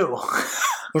 Ew.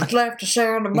 What's left of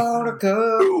Santa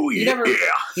Monica?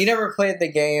 You never played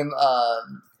the game.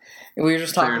 We were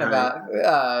just talking Fahrenheit.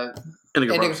 about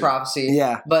Indigo Ending Prophecy. Prophecy.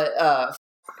 Yeah. But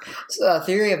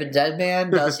Theory of a Dead Man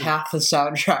does half the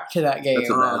soundtrack to that game. That's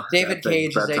a bad- David bad thing,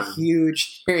 Cage bad is a time.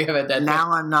 huge Theory of a Dead Man.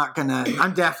 Now I'm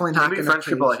definitely not Maybe gonna. French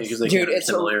people like it because they Dude, can't it's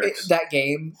understand the lyrics. that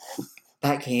game.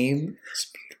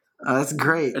 That's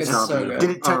great. It's It's not so beautiful. good.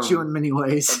 Did it touch you in many It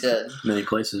ways? did. Many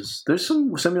places. There's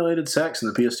some simulated sex in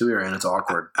the PS2 era, and it's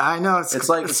awkward. I know it's It's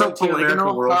so like Team American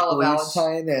polygonal. World Carla Police.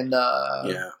 Valentine and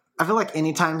Yeah. I feel like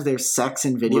anytime there's sex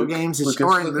in video games or in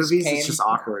Lucas movies, Kane. it's just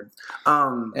awkward.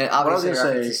 and What I was obviously gonna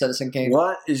reference to say, Citizen Kane.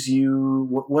 what's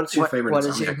your favorite what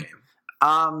is Insomniac your-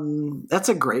 game? That's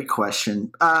a great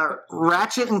question.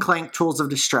 Ratchet and Clank: Tools of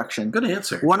Destruction. Good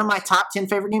answer. One of my top 10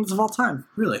 favorite games of all time.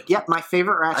 Really? Yep, my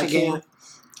favorite Ratchet game.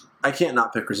 I can't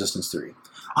not pick Resistance 3.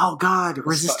 Oh God,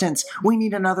 Resistance. We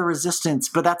need another Resistance,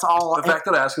 but that's all. The fact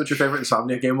that I asked you what your favorite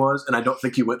Insomniac game was, and I don't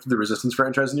think you went through the Resistance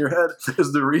franchise in your head,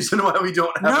 is the reason why we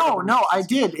don't have No, I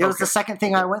did. It was the second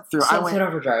thing I went through. Sunset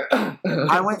Overdrive.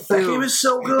 I went That through. game is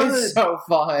so good. It's so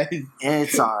fun.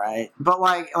 It's all right, but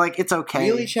like it's okay.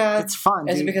 Really, Chad? It's fun.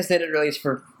 Is it dude. because they didn't release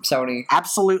for Sony?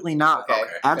 Absolutely not. Okay,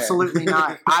 Absolutely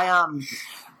not.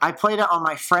 I played it on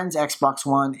my friend's Xbox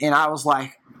One, and I was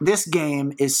like, "This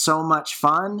game is so much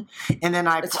fun." And then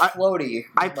It's floaty.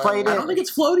 I played I it- don't think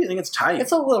it's floaty. I think it's tight.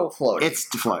 It's a little floaty. It's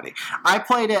floaty. I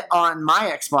played it on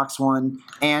my Xbox One,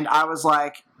 and I was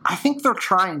like, "I think they're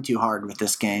trying too hard with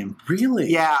this game."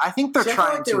 really. Yeah, I think they're See, I feel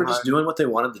trying like they too were hard. just doing what they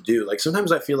wanted to do. Like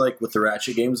sometimes I feel like with the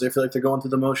Ratchet games, they feel like they're going through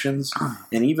the motions,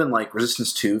 and even like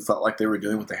Resistance 2 felt like they were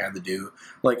doing what they had to do.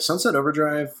 Like Sunset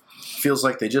Overdrive feels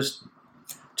like they just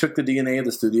took the DNA of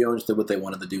the studio and just did what they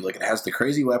wanted to do. Like it has the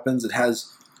crazy weapons. It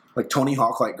has like Tony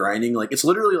Hawk like grinding. Like it's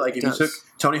literally like if you took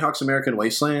Tony Hawk's American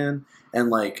Wasteland and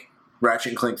like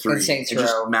Ratchet and Clank 3 And Saints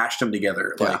just Row. mashed them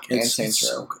together. Yeah, Like and it's Saints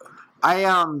so Row. good. I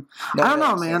don't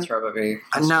know, man.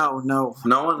 No.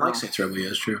 No one likes Saints Row. Yeah,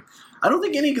 it's true. I don't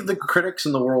think any of the critics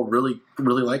in the world really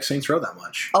like Saints Row that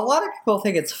much. A lot of people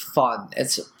think it's fun.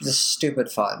 It's just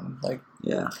stupid fun. Like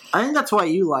Yeah, I think that's why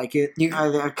you like it. You-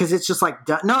 Because it's just like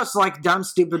it's like dumb,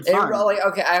 stupid it fun. really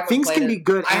okay. I haven't Things played can it. be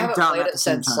good I and haven't dumb played at it the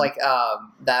same since time. like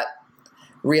that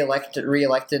reelected.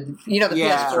 You know the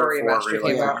Yeah. PS4 4 remaster came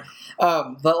re-elected.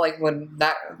 out. But like when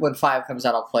 5 comes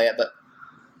out, I'll play it. But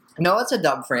no, it's a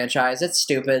dumb franchise. It's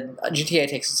stupid. GTA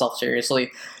takes itself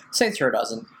seriously. Saints Row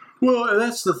doesn't. Well,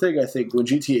 that's the thing. I think when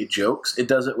GTA jokes, it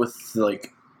does it with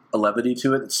like a levity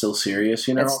to it. It's still serious,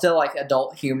 you know. It's still like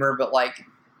adult humor, but like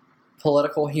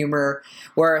political humor.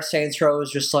 Whereas Saints Row is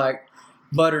just like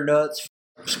butternuts,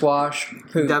 squash,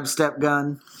 poop, Dubstep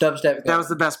gun. dubstep, That was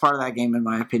the best part of that game, in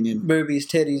my opinion. boobies,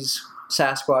 titties,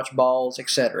 Sasquatch balls,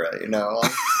 etc. You know,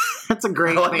 like, That's a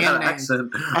great I like band that name.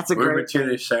 accent. That's a Ruby great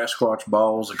titty, Sasquatch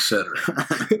balls, etc.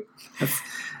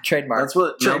 trademark. That's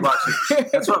what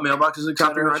mailboxes. That's what mailboxes, etc.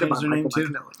 Copyrighted change by their name Michael to.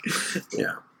 McNally.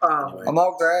 Yeah. Anyway. I'm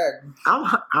all Greg.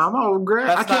 I'm old Greg.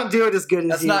 I That's can't not- do it as good as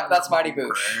That's you. not. That's Mighty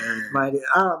Boosh. Mighty.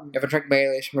 If I drink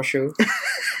Bailey's from a shoe,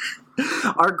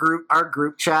 Our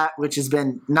group chat, which has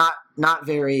been not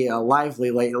very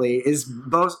lively lately, is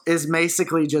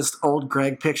basically just old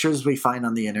Greg pictures we find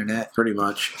on the internet. Pretty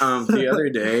much. The other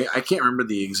day, I can't remember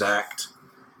the exact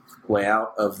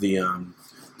layout of the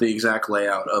the exact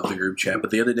layout of the group chat,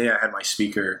 but the other day I had my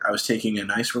speaker. I was taking a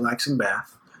nice, relaxing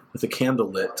bath with a candle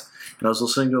lit, and I was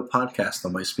listening to a podcast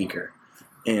on my speaker.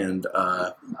 And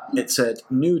it said,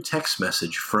 new text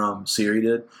message from Siri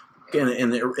did.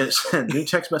 And it said, new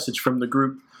text message from the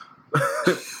group.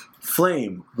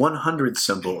 Flame 100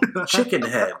 symbol, chicken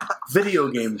head, video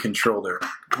game controller,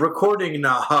 recording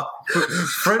knob,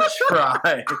 French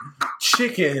fry,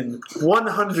 chicken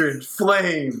 100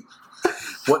 flame.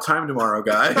 What time tomorrow,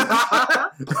 guys? I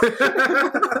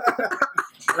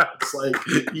was like,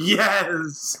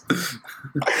 yes.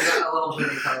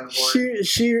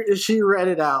 She read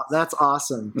it out. That's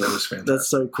awesome. That was fantastic. That's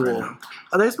so cool.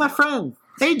 Oh, there's my friend.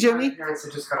 Hey, Jimmy. My parents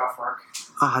have just got off work.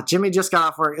 Jimmy just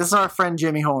got off work. This is our friend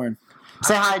Jimmy Horn.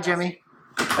 Say hi, Jimmy.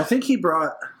 I think he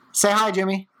brought. Say hi,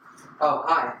 Jimmy. Oh,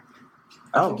 hi.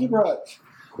 I think he brought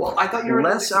Well, I thought you were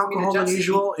less alcohol than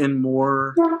usual in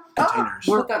more containers.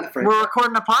 Put that in the fridge. We're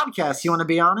recording a podcast. You want to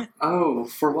be on it? Oh,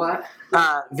 for what?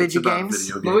 It's Video about games.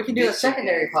 video Well, we can games. do a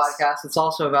secondary podcast. It's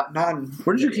also about non.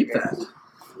 Where did you keep that?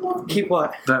 Keep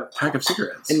what? That pack of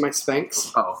cigarettes. In my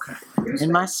Spanx. Oh, okay.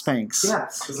 In my Spanx.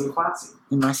 Yes, because I'm classy.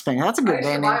 In my Spanx. That's a good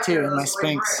band name too. In my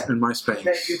Spanx. In my space.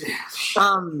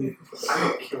 I'm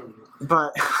gonna kill you.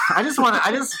 But I just want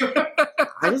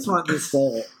this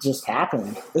to just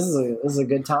happen. This is a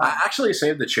good I time. actually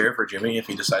saved the chair for Jimmy if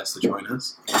he decides to join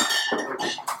us.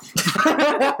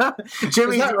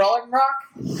 Jimmy, Is that Rolling Rock?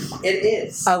 It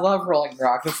is. I love Rolling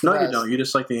Rock. It's the No, you best. don't. You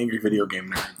just like the angry video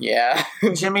game nerd. Yeah.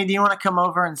 Jimmy, do you want to come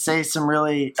over and say some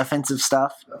really offensive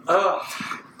stuff? Ugh.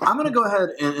 I'm going to go ahead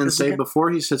and Is it say good? before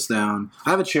he sits down,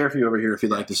 I have a chair for you over here if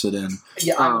you'd like to sit in.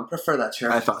 Yeah, I would prefer that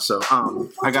chair. I thought so.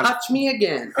 I got Touch me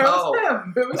again.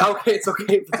 him. Okay, it's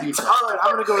okay for you. All right,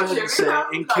 I'm going to go ahead and say,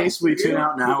 in case we tune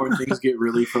out now or things get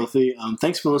really filthy,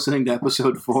 thanks for listening to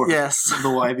episode 4 Yes. of the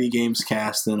YB Games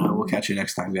cast, and we'll catch you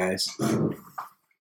next time, guys.